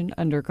nation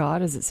under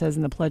God, as it says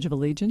in the Pledge of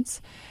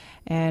Allegiance.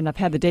 And I've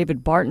had the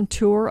David Barton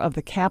tour of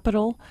the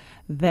Capitol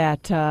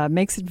that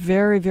makes it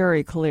very,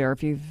 very clear.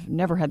 If you've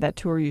never had that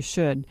tour, you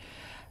should.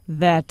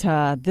 That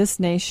this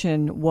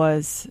nation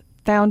was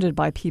founded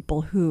by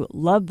people who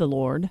loved the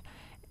Lord,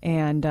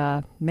 and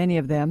many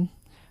of them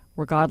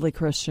were godly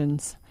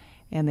Christians,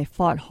 and they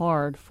fought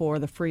hard for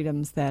the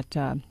freedoms that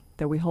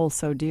we hold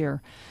so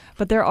dear.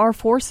 But there are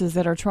forces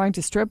that are trying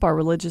to strip our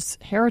religious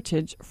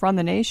heritage from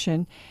the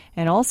nation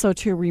and also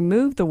to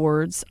remove the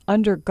words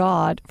under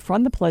God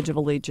from the Pledge of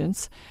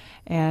Allegiance.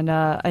 And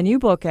a new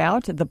book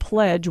out, The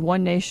Pledge,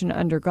 One Nation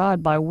Under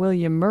God by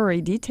William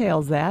Murray,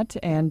 details that.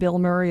 And Bill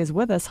Murray is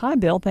with us. Hi,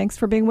 Bill. Thanks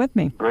for being with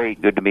me.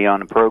 Great. Good to be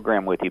on the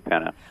program with you,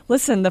 Penna.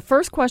 Listen, the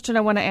first question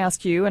I want to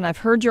ask you, and I've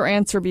heard your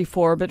answer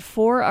before, but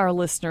for our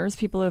listeners,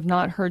 people who have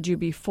not heard you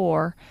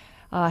before,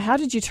 how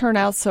did you turn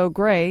out so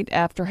great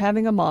after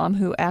having a mom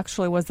who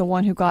actually was the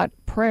one who got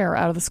prayer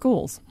out of the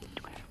schools?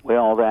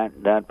 Well,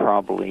 that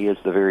probably is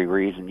the very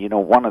reason. You know,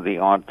 one of the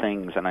odd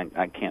things, and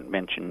I can't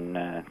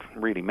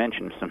really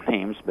mention some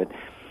names, but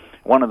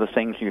one of the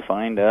things you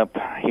find up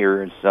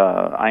here is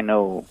I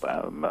know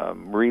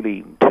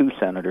really 2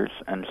 senators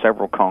and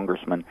several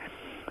congressmen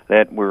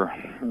that were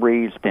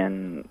raised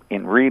in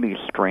really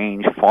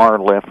strange, far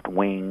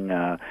left-wing,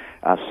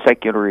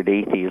 secular and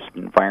atheist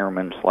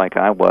environments like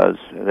I was,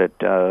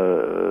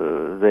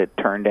 that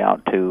turned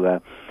out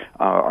to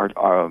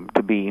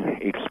be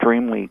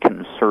extremely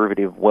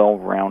conservative,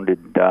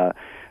 well-rounded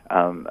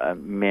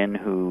men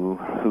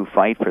who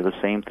fight for the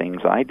same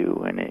things I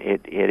do, and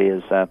it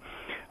is.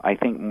 I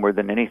think more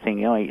than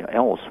anything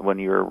else, when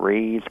you're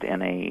raised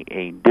in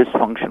a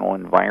dysfunctional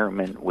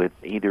environment with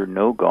either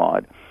no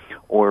God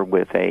or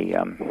with a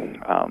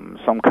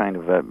some kind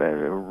of a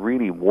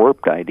really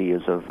warped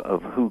ideas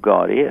of who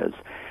God is,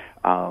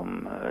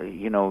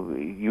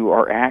 you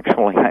are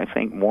actually, I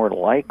think, more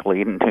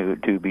likely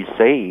to be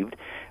saved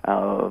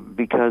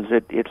because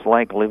it's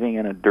like living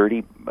in a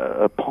dirty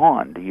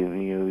pond.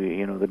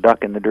 You know, the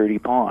duck in the dirty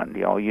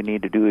pond. All you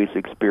need to do is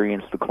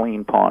experience the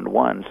clean pond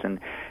once, and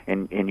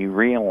you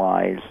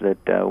realize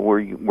that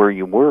where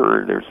you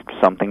were, there's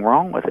something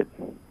wrong with it.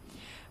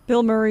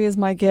 Bill Murray is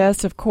my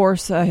guest. Of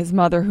course, his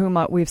mother, of whom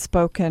we've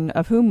spoken,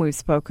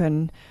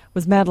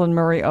 was Madalyn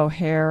Murray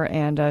O'Hair,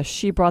 and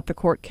she brought the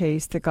court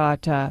case that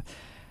got,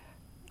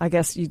 I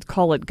guess you'd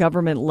call it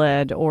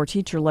government-led or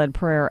teacher-led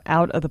prayer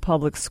out of the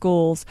public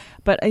schools.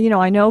 But,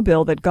 I know,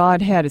 Bill, that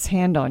God had his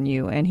hand on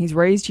you, and he's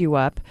raised you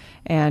up,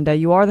 and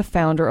you are the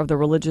founder of the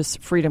Religious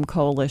Freedom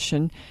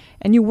Coalition,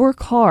 and you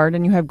work hard,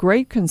 and you have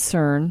great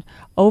concern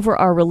over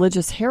our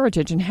religious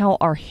heritage and how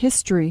our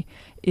history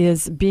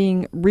is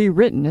being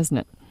rewritten, isn't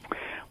it?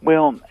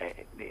 Well,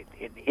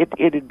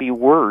 it'd be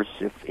worse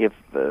if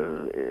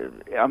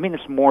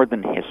it's more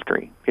than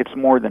history. It's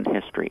more than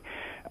history.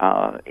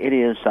 It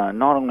is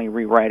not only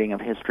rewriting of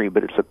history,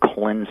 but it's a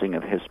cleansing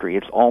of history.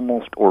 It's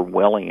almost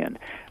Orwellian.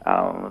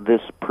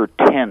 This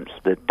pretense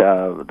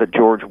that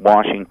George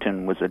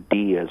Washington was a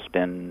deist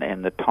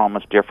and that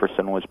Thomas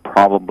Jefferson was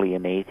probably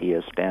an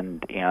atheist,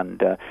 and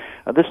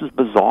this is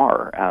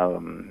bizarre.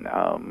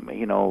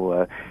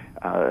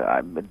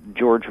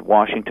 George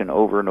Washington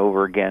over and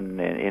over again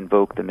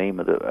invoked the name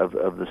of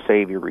the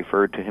Savior,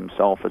 referred to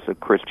himself as a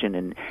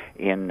Christian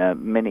in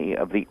many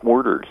of the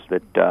orders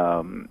that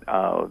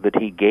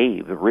he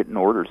gave, the written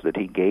orders that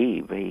he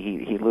gave.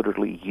 He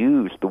literally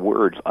used the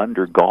words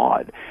 "under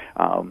God"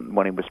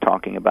 when he was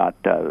talking about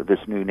this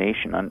new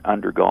nation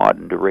under God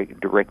and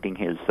directing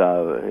his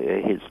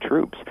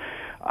troops.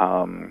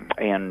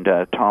 And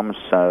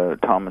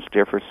Thomas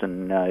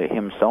Jefferson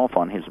himself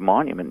on his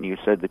monument, you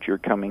said that you're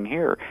coming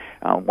here.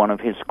 One of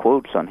his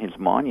quotes on his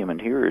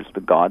monument here is, "The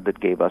God that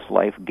gave us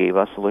life gave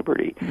us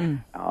liberty."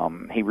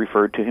 He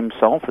referred to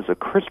himself as a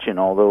Christian,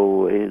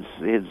 although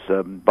his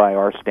by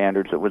our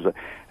standards it was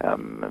a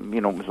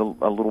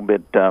little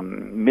bit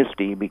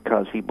misty,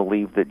 because he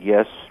believed that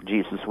yes,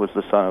 Jesus was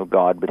the Son of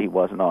God, but he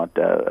was not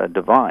a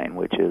divine,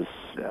 which is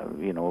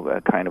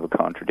a kind of a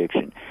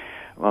contradiction.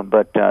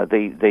 But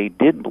they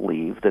did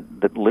believe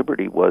that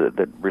liberty was,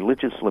 that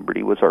religious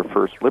liberty was our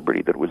first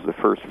liberty, that it was the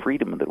first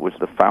freedom, that it was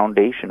the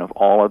foundation of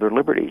all other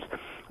liberties.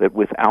 That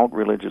without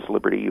religious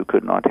liberty, you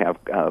could not have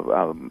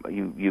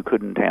you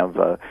couldn't have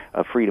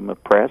a freedom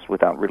of press.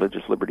 Without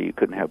religious liberty, you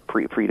couldn't have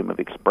freedom of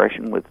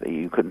expression.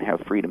 You couldn't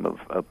have freedom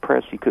of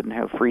press. You couldn't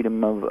have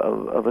freedom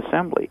of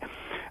assembly.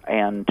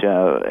 And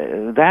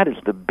that is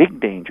the big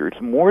danger.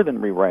 It's more than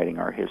rewriting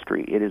our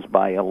history. It is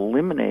by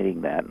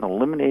eliminating that and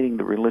eliminating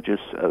the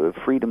religious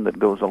freedom that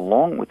goes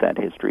along with that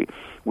history,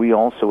 we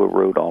also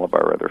erode all of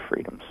our other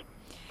freedoms.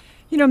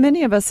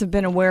 Many of us have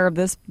been aware of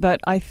this,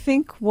 but I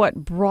think what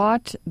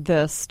brought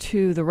this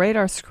to the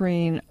radar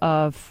screen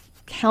of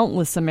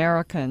countless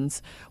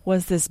Americans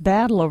was this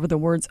battle over the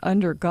words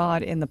 "under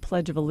God" in the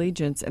Pledge of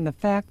Allegiance, and the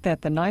fact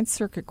that the Ninth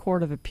Circuit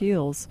Court of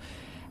Appeals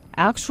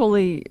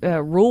actually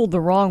ruled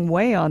the wrong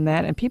way on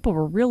that, and people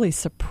were really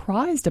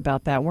surprised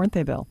about that, weren't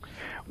they, Bill?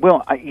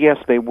 Well, yes,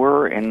 they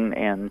were, and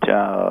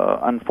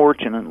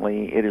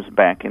unfortunately, it is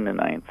back in the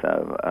Ninth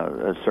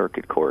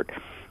Circuit Court.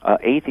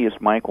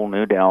 Atheist Michael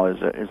Newdow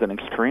is an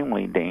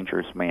extremely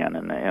dangerous man,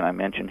 and I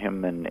mention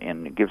him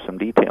and give some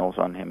details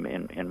on him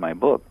in my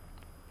book.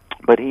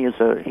 But he is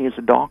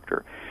a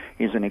doctor.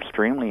 He's an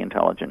extremely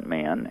intelligent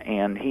man,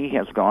 and he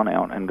has gone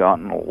out and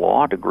gotten a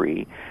law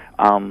degree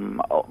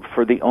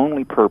for the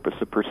only purpose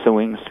of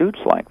pursuing suits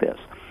like this.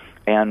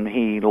 And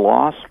he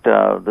lost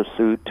the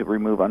suit to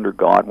remove under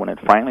God when it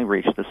finally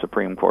reached the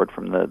Supreme Court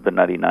from the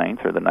Nutty Ninth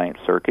or the Ninth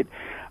Circuit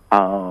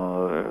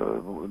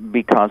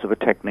because of a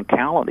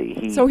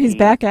technicality. So he's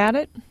back at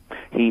it?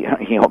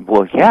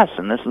 Well, yes,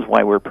 and this is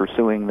why we're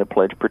pursuing the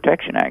Pledge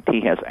Protection Act.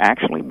 He has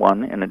actually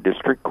won in a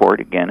district court,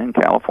 again in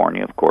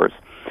California, of course.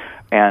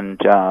 And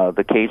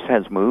the case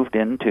has moved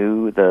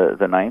into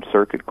the Ninth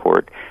Circuit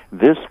Court.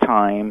 This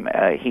time,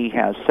 he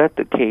has set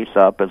the case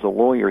up as a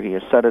lawyer. He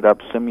has set it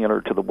up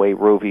similar to the way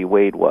Roe v.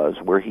 Wade was,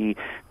 where he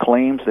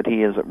claims that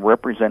he is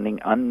representing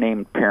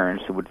unnamed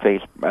parents who would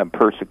face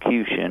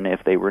persecution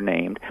if they were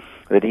named.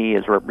 that he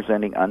is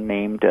representing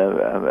unnamed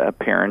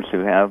parents who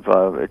have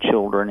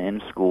children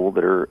in school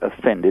that are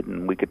offended,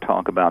 and we could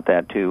talk about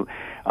that too,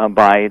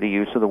 by the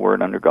use of the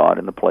word under God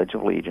in the Pledge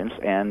of Allegiance.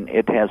 And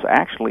it has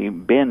actually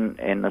been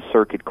in the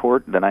circuit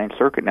court, the Ninth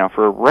Circuit, now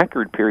for a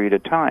record period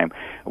of time.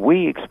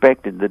 We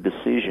expected the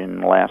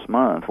decision last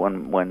month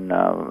when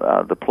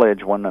the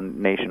Pledge,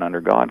 One Nation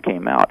Under God,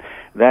 came out.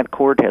 That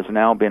court has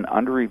now been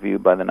under review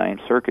by the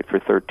Ninth Circuit for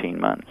 13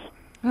 months.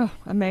 Oh,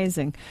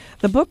 amazing.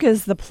 The book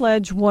is The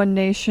Pledge, One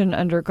Nation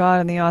Under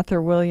God, and the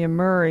author William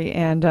Murray.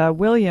 And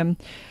William,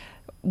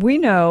 we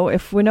know,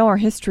 if we know our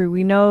history,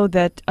 we know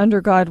that under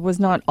God was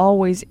not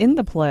always in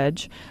the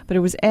pledge, but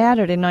it was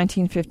added in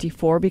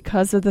 1954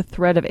 because of the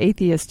threat of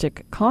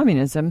atheistic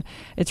communism.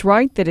 It's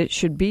right that it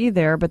should be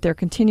there, but there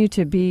continue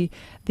to be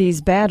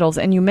these battles.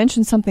 And you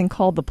mentioned something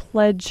called the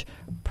Pledge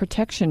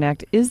Protection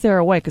Act. Is there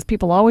a way? Because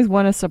people always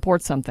want to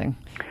support something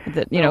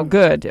that,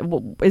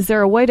 good. Is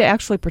there a way to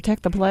actually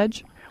protect the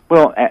pledge?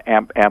 Well,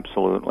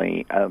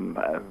 absolutely.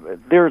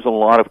 There's a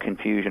lot of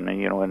confusion,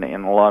 and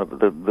in a lot of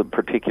the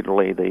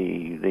particularly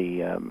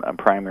the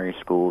primary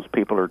schools,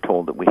 people are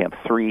told that we have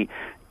 3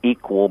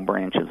 equal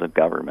branches of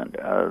government.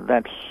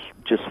 That's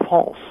just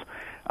false.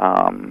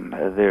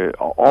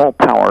 All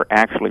power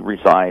actually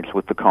resides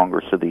with the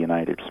Congress of the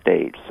United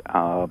States.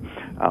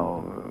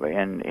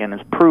 And as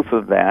proof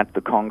of that,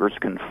 the Congress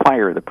can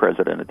fire the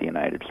President of the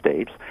United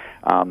States.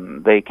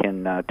 They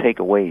can take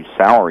away his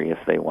salary if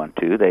they want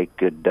to. They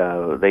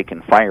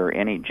can fire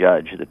any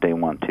judge that they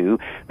want to.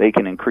 They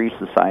can increase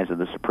the size of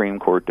the Supreme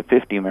Court to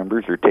 50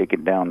 members or take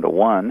it down to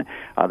 1.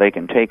 They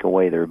can take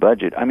away their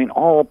budget. I mean,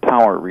 all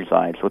power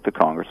resides with the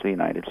Congress of the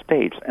United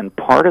States. And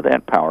part of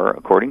that power,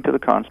 according to the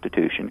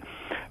Constitution,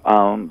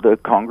 the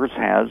Congress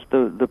has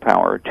the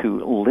power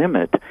to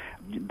limit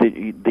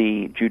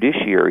the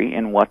judiciary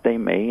in what they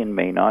may and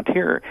may not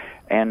hear.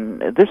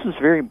 And this is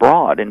very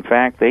broad. In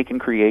fact, they can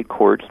create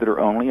courts that are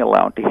only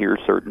allowed to hear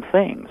certain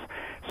things.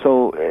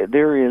 So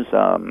there is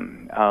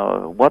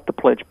what the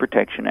Pledge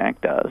Protection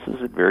Act does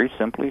is it very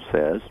simply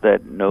says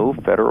that no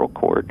federal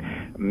court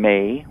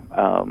may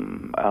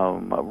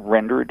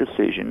render a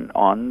decision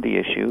on the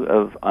issue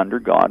of under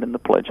God and the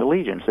Pledge of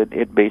Allegiance.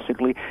 It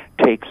basically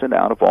takes it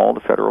out of all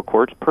the federal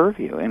court's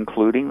purview,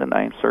 including the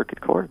Ninth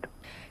Circuit Court.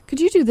 Could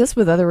you do this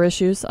with other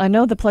issues? I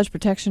know the Pledge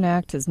Protection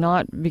Act has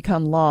not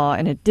become law,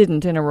 and it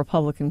didn't in a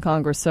Republican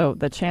Congress, so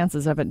the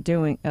chances of it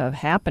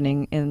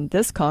happening in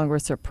this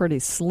Congress are pretty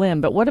slim.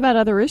 But what about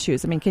other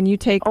issues? I mean, can you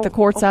take the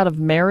courts out of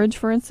marriage,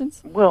 for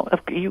instance? Well,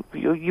 you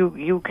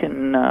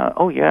can.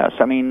 Yes.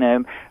 I mean,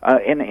 and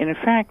in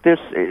fact, this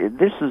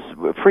is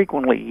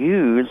frequently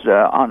used.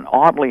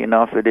 Oddly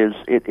enough,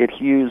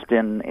 it's used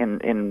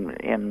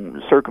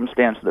in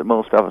circumstances that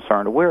most of us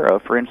aren't aware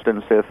of. For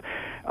instance, if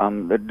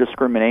the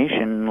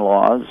discrimination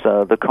laws,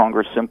 the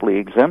Congress simply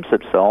exempts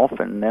itself,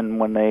 and then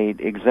when they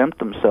exempt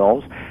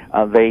themselves,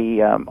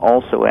 they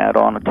also add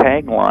on a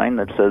tagline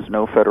that says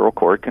no federal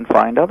court can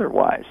find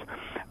otherwise.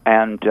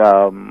 And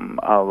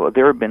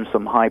there have been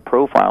some high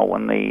profile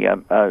when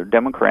the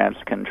Democrats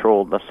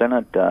controlled the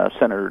Senate.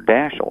 Senator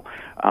Daschle,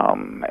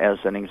 as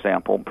an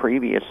example,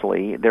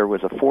 previously there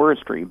was a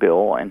forestry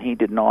bill, and he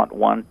did not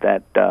want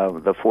that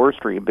the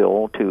forestry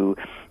bill to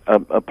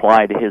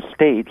apply to his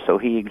state, so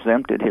he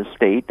exempted his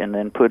state and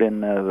then put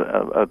in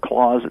a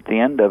clause at the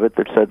end of it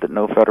that said that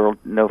no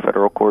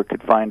federal court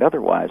could find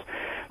otherwise.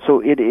 So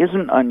it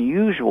isn't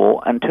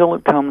unusual until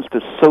it comes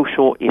to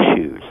social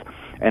issues.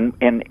 And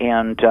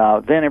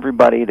then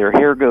everybody, their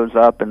hair goes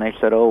up, and they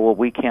said, "Oh, well,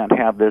 we can't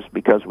have this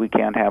because we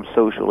can't have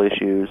social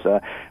issues.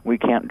 We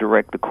can't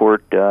direct the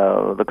court.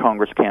 The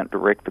Congress can't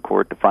direct the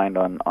court to find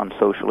on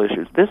social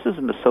issues." This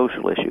isn't a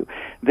social issue.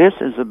 This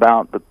is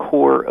about the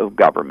core of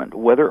government.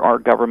 Whether our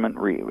government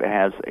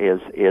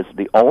is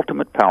the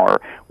ultimate power,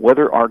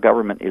 whether our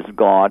government is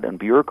God and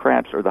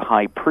bureaucrats are the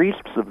high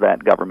priests of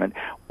that government,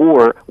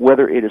 or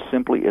whether it is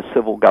simply a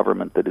civil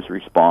government that is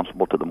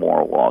responsible to the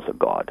moral laws of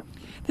God.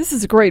 This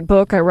is a great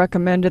book. I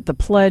recommend it, The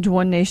Pledge,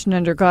 One Nation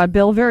Under God.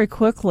 Bill, very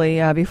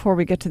quickly, before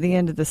we get to the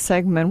end of the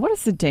segment, what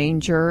is the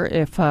danger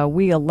if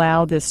we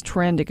allow this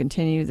trend to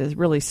continue that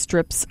really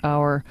strips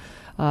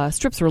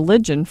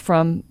religion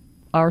from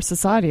our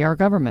society, our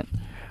government?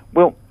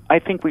 Well, I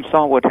think we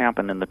saw what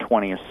happened in the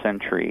 20th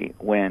century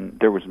when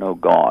there was no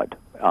God.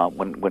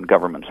 When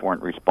governments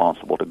weren't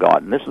responsible to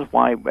God. And this is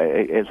why,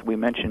 as we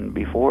mentioned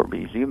before,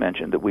 because you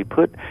mentioned, that we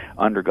put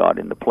under God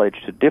in the pledge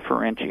to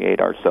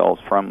differentiate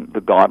ourselves from the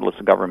godless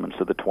governments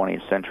of the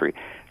 20th century.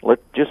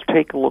 Let's just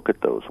take a look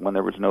at those when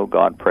there was no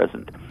God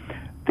present.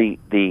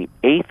 The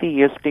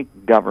atheistic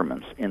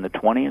governments in the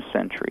 20th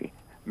century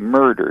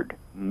murdered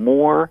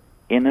more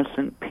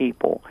innocent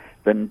people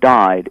than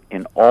died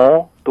in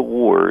all the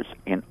wars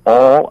in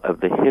all of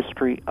the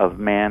history of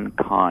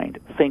mankind.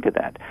 Think of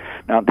that.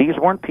 Now, these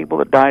weren't people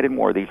that died in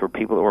war. These were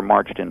people that were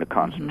marched into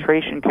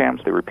concentration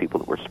camps. They were people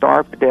that were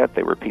starved to death.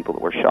 They were people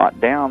that were shot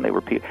down. They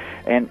were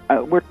and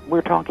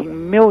we're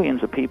talking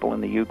millions of people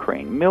in the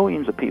Ukraine,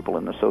 millions of people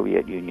in the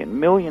Soviet Union,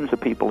 millions of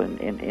people in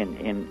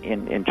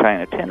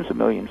China, tens of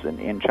millions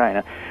in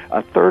China,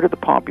 a third of the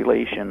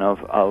population of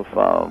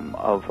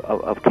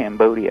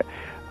Cambodia.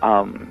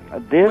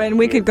 When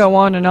we could go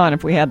on and on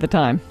if we had the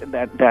time.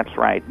 That's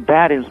right.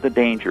 That is the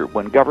danger.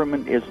 When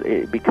government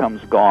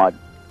becomes God,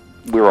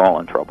 we're all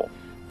in trouble.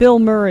 Bill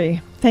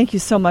Murray, thank you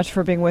so much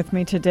for being with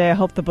me today. I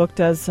hope the book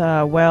does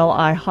well.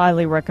 I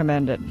highly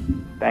recommend it.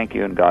 Thank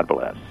you, and God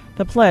bless.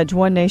 The Pledge,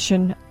 One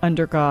Nation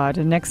Under God.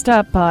 And next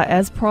up,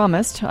 as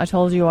promised, I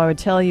told you I would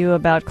tell you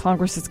about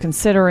Congress is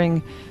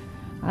considering,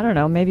 I don't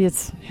know, maybe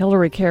it's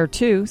Hillary Care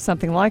 2,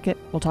 something like it.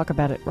 We'll talk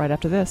about it right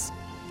after this.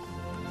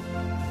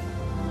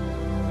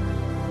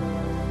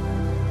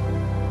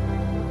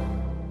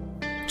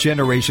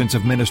 Generations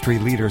of ministry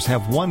leaders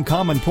have one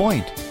common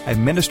point: a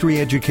ministry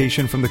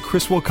education from the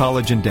Criswell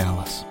College in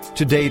Dallas.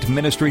 To date,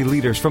 ministry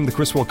leaders from the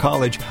Criswell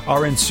College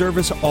are in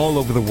service all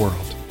over the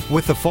world.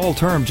 With the fall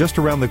term just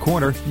around the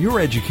corner,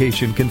 your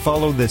education can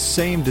follow this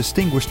same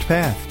distinguished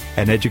path.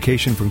 An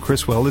education from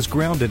Criswell is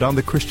grounded on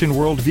the Christian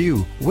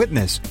worldview,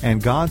 witness,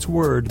 and God's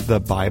Word,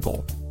 the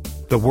Bible.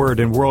 The Word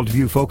and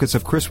Worldview focus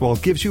of Criswell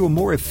gives you a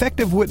more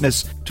effective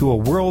witness to a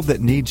world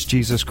that needs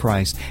Jesus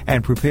Christ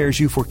and prepares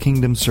you for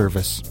kingdom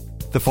service.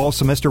 The fall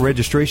semester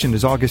registration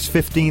is August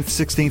 15th,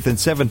 16th, and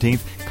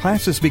 17th.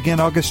 Classes begin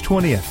August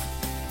 20th.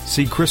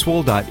 See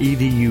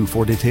criswell.edu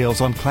for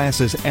details on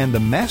classes and the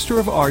Master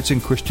of Arts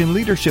in Christian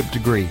Leadership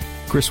degree.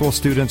 Criswell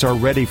students are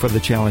ready for the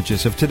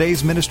challenges of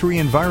today's ministry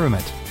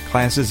environment.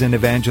 Classes in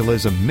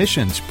evangelism,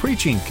 missions,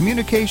 preaching,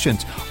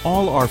 communications,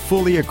 all are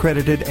fully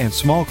accredited, and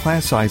small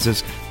class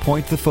sizes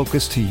point the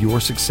focus to your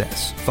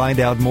success.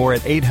 Find out more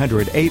at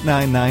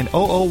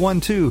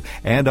 800-899-0012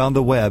 and on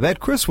the web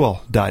at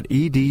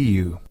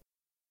criswell.edu.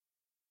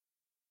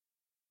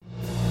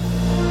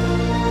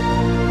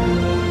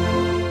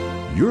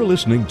 You're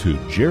listening to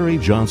Jerry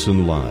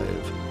Johnson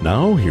Live.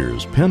 Now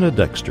here's Penna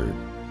Dexter.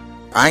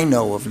 I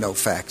know of no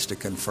facts to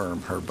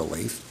confirm her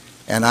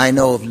belief, and I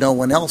know of no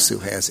one else who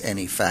has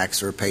any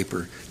facts or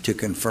paper to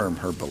confirm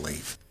her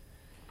belief.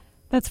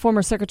 That's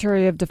former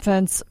Secretary of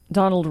Defense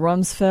Donald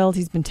Rumsfeld.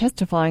 He's been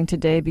testifying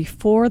today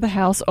before the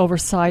House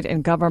Oversight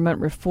and Government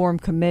Reform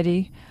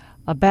Committee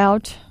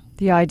about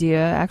the idea,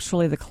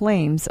 actually the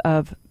claims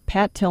of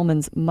Pat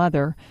Tillman's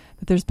mother,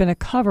 that there's been a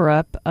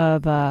cover-up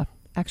of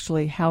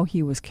actually how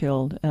he was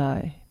killed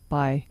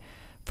by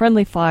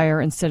friendly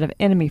fire instead of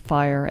enemy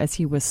fire as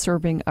he was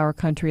serving our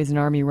country as an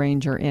Army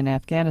Ranger in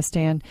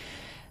Afghanistan.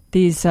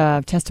 These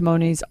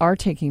testimonies are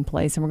taking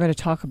place, and we're going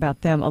to talk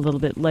about them a little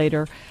bit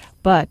later.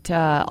 But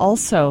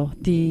also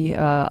the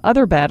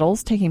other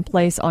battles taking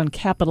place on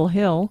Capitol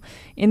Hill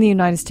in the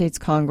United States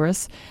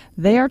Congress,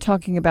 they are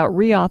talking about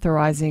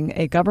reauthorizing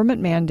a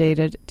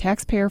government-mandated,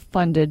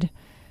 taxpayer-funded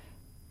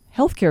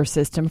healthcare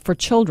system for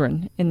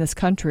children in this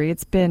country.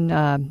 It's been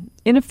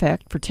in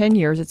effect for 10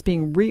 years. It's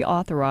being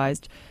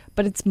reauthorized,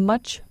 but it's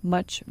much,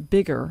 much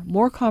bigger,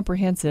 more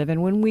comprehensive.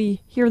 And when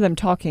we hear them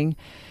talking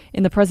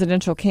in the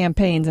presidential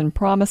campaigns and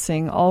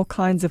promising all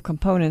kinds of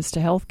components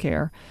to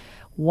healthcare,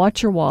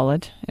 watch your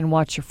wallet and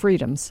watch your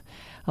freedoms.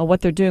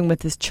 What they're doing with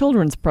this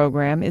children's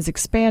program is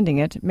expanding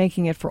it,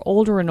 making it for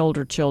older and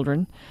older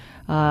children.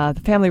 The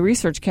Family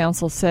Research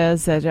Council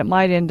says that it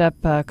might end up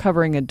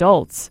covering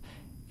adults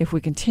if we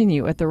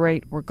continue at the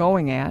rate we're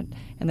going at,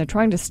 and they're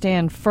trying to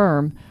stand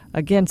firm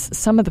against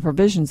some of the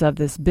provisions of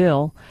this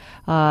bill.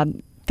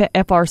 The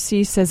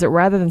FRC says that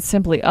rather than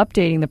simply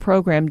updating the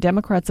program,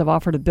 Democrats have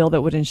offered a bill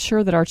that would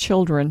ensure that our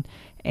children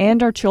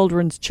and our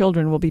children's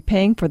children will be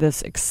paying for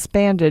this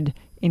expanded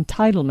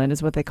entitlement,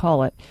 is what they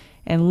call it,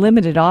 and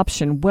limited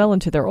option well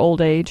into their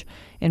old age.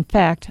 In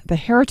fact, the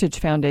Heritage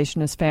Foundation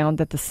has found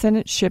that the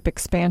Senate SHIP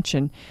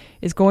expansion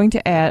is going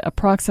to add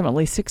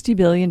approximately $60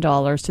 billion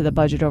to the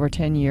budget over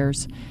 10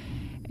 years.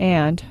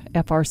 And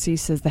FRC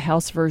says the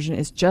House version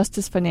is just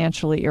as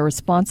financially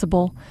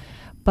irresponsible,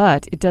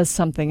 but it does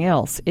something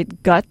else.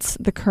 It guts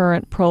the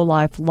current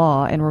pro-life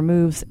law and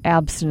removes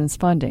abstinence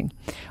funding.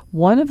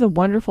 One of the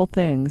wonderful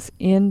things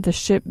in the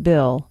SHIP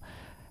bill,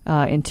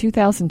 in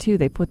 2002,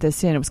 they put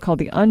this in. It was called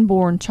the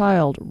Unborn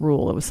Child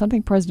Rule. It was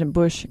something President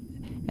Bush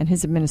and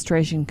his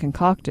administration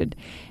concocted.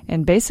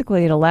 And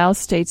basically it allows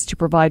states to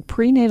provide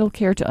prenatal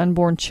care to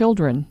unborn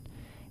children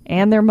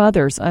and their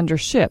mothers under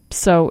SHIP.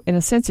 So in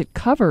a sense it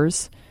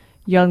covers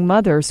young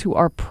mothers who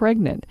are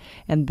pregnant.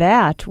 And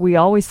that, we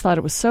always thought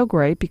it was so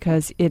great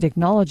because it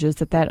acknowledges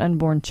that that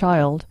unborn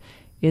child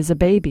is a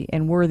baby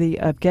and worthy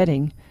of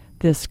getting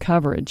this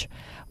coverage.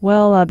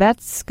 Well,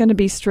 that's going to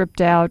be stripped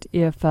out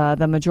if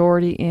the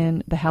majority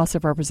in the House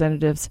of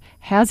Representatives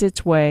has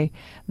its way.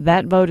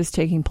 That vote is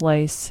taking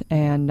place,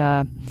 and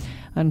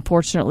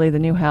unfortunately, the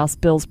new House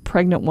bill's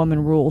pregnant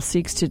woman rule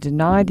seeks to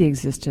deny the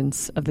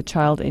existence of the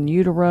child in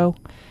utero,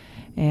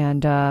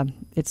 and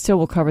it still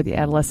will cover the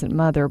adolescent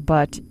mother,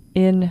 but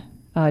in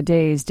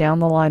days down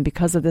the line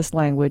because of this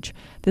language,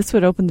 this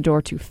would open the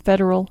door to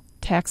federal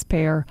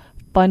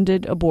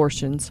taxpayer-funded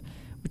abortions,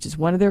 which is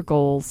one of their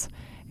goals.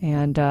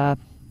 And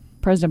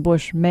President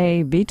Bush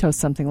may veto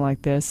something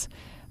like this,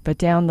 but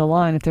down the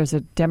line, if there's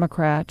a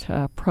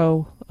Democrat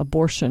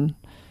pro-abortion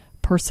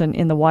person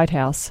in the White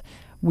House,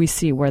 we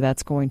see where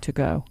that's going to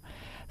go.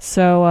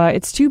 So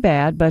it's too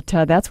bad, but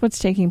that's what's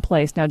taking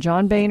place. Now,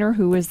 John Boehner,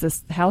 who is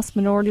the House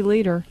Minority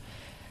Leader,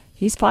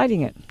 he's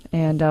fighting it,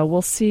 and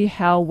we'll see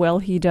how well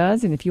he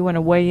does. And if you want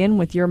to weigh in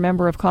with your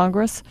member of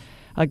Congress,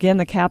 again,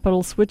 the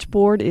Capitol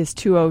switchboard is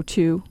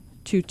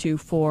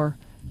 202-224-3121,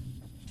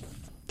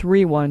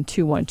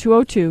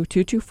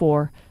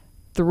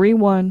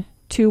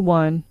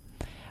 202-224-3121.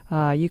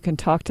 You can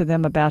talk to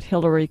them about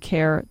Hillary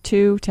Care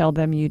 2. Tell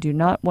them you do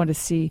not want to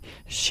see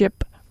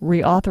SHIP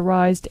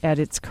reauthorized at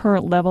its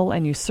current level,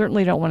 and you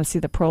certainly don't want to see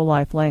the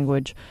pro-life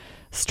language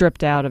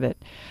stripped out of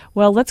it.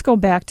 Well, let's go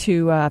back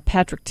to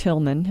Patrick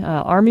Tillman,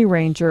 Army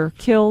Ranger,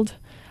 killed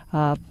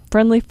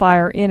friendly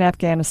fire in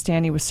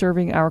Afghanistan. He was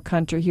serving our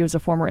country. He was a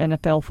former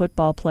NFL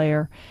football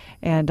player.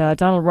 And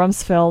Donald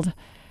Rumsfeld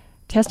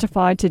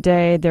testified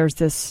today. There's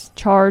this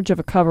charge of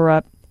a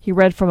cover-up. He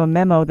read from a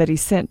memo that he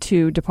sent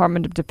to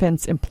Department of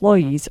Defense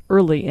employees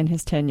early in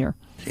his tenure.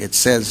 It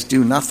says,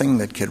 do nothing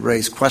that could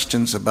raise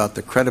questions about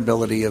the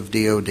credibility of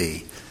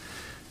DOD.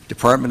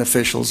 Department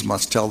officials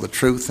must tell the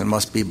truth and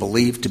must be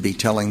believed to be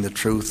telling the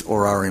truth,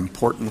 or our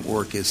important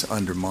work is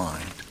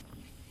undermined.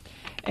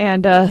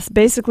 And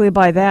basically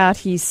by that,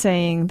 he's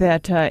saying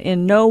that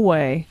in no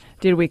way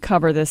did we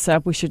cover this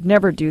up. We should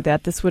never do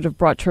that. This would have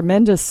brought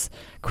tremendous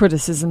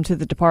criticism to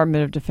the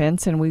Department of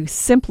Defense, and we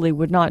simply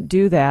would not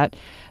do that.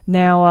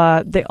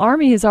 Now, the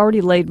Army has already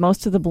laid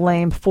most of the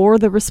blame for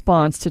the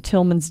response to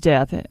Tillman's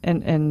death.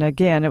 And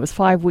again, it was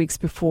 5 weeks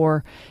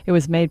before it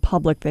was made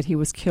public that he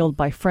was killed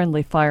by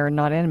friendly fire and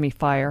not enemy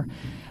fire.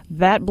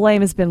 That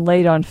blame has been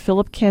laid on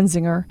Philip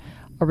Kinzinger,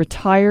 a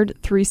retired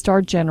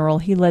 3-star general.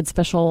 He led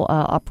special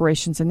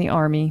operations in the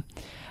Army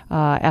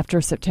after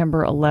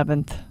September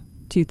 11th,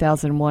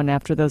 2001,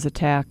 after those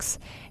attacks.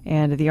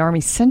 And the Army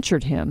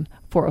censured him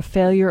for a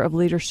failure of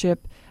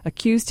leadership,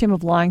 accused him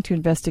of lying to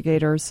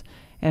investigators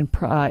and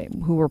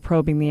who were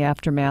probing the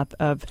aftermath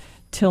of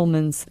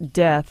Tillman's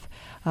death.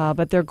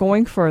 But they're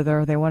going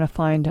further. They want to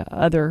find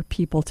other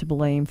people to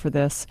blame for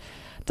this.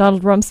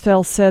 Donald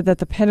Rumsfeld said that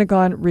the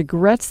Pentagon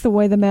regrets the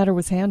way the matter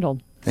was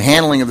handled. The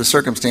handling of the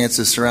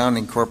circumstances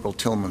surrounding Corporal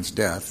Tillman's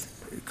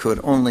death could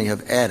only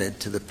have added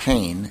to the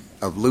pain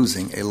of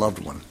losing a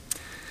loved one.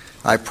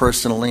 I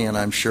personally, and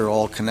I'm sure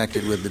all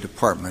connected with the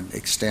department,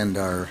 extend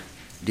our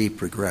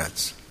deep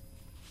regrets.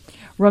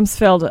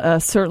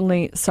 Rumsfeld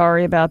certainly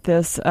sorry about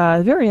this.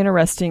 Very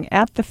interesting.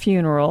 At the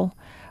funeral,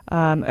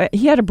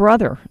 he had a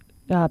brother.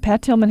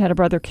 Pat Tillman had a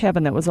brother,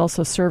 Kevin, that was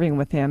also serving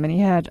with him, and he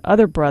had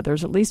other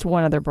brothers, at least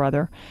one other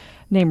brother,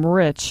 named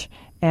Rich.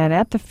 And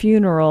at the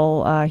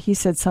funeral, he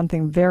said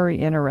something very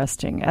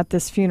interesting. At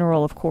this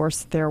funeral, of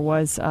course, there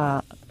was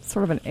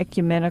sort of an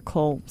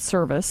ecumenical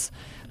service.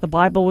 The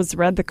Bible was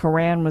read, the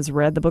Quran was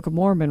read, the Book of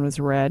Mormon was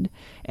read,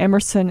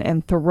 Emerson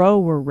and Thoreau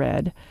were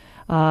read.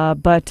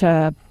 But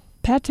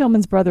Pat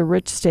Tillman's brother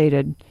Rich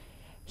stated,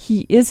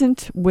 he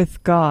isn't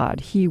with God.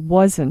 He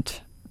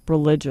wasn't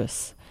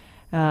religious.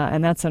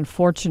 And that's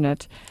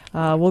unfortunate.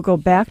 We'll go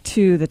back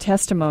to the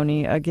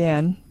testimony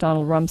again.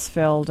 Donald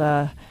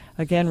Rumsfeld,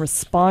 again,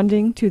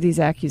 responding to these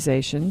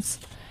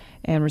accusations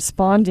and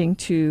responding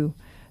to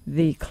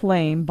the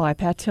claim by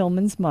Pat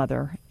Tillman's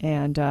mother.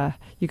 And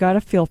you got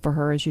to feel for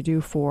her, as you do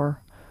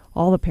for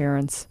all the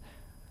parents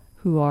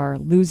who are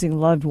losing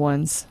loved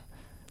ones,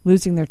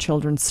 losing their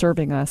children,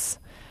 serving us.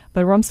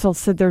 But Rumsfeld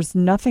said there's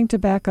nothing to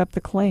back up the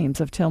claims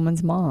of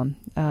Tillman's mom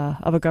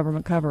of a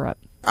government cover-up.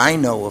 I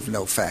know of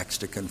no facts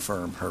to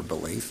confirm her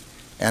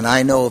belief, and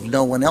I know of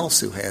no one else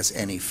who has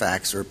any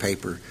facts or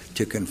paper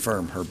to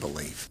confirm her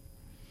belief.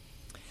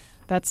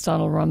 That's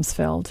Donald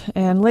Rumsfeld.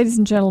 And ladies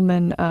and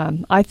gentlemen,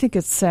 I think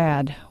it's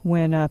sad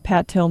when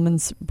Pat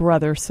Tillman's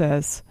brother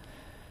says,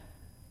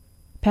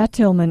 Pat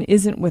Tillman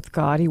isn't with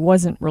God. He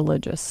wasn't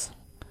religious.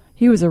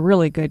 He was a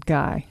really good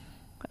guy,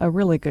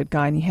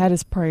 and he had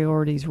his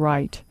priorities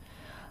right.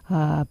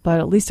 But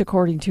at least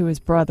according to his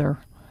brother,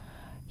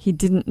 he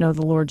didn't know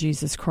the Lord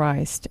Jesus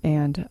Christ,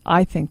 and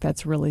I think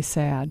that's really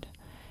sad.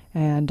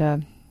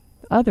 And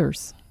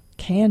others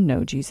can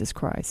know Jesus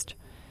Christ.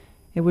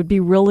 It would be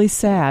really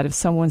sad if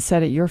someone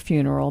said at your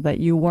funeral that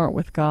you weren't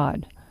with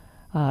God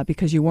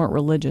because you weren't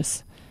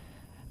religious.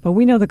 But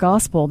we know the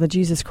gospel that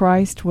Jesus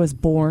Christ was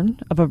born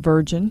of a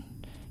virgin.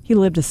 He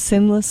lived a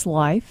sinless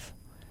life.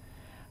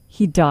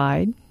 He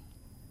died.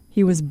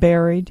 He was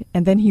buried,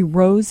 and then he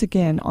rose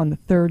again on the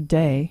third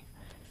day.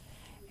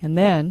 And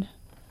then,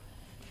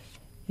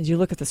 as you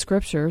look at the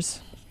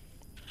scriptures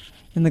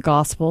in the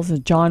Gospels,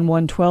 in John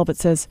 1:12, it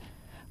says,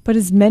 but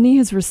as many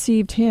as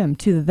received him,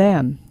 to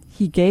them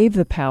he gave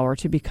the power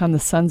to become the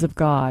sons of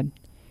God,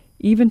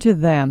 even to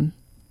them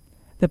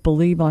that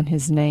believe on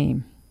his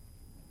name.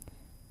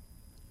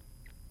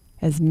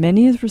 As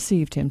many as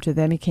received him, to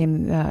them he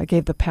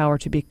gave the power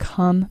to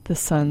become the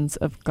sons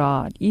of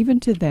God, even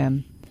to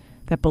them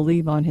that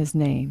believe on his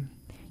name.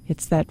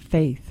 It's that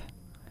faith,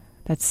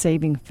 that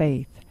saving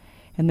faith.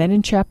 And then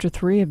in chapter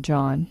 3 of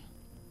John,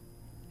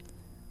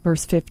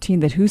 verse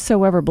 15, that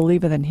whosoever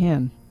believeth in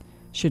him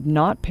should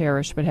not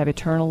perish but have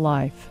eternal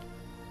life.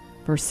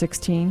 Verse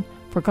 16,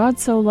 for God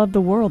so loved the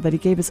world that he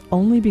gave his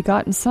only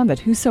begotten Son, that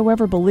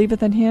whosoever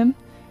believeth in him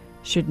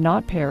should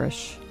not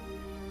perish,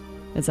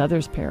 as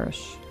others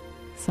perish.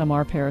 Some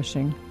are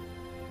perishing.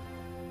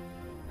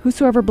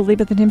 Whosoever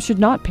believeth in him should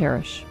not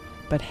perish,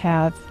 but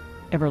have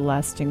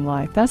everlasting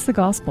life. That's the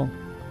gospel.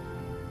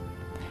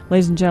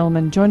 Ladies and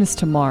gentlemen, join us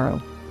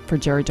tomorrow for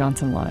Jerry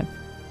Johnson Live.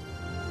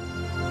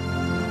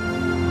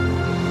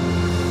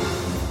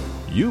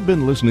 You've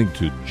been listening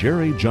to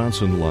Jerry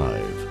Johnson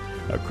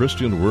Live, a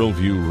Christian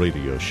Worldview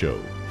radio show.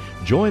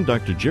 Join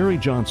Dr. Jerry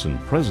Johnson,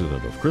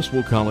 president of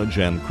Criswell College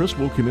and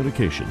Criswell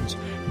Communications,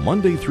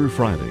 Monday through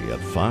Friday at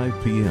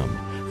 5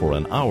 p.m. for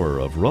an hour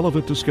of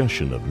relevant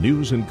discussion of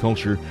news and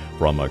culture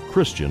from a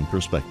Christian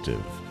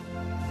perspective.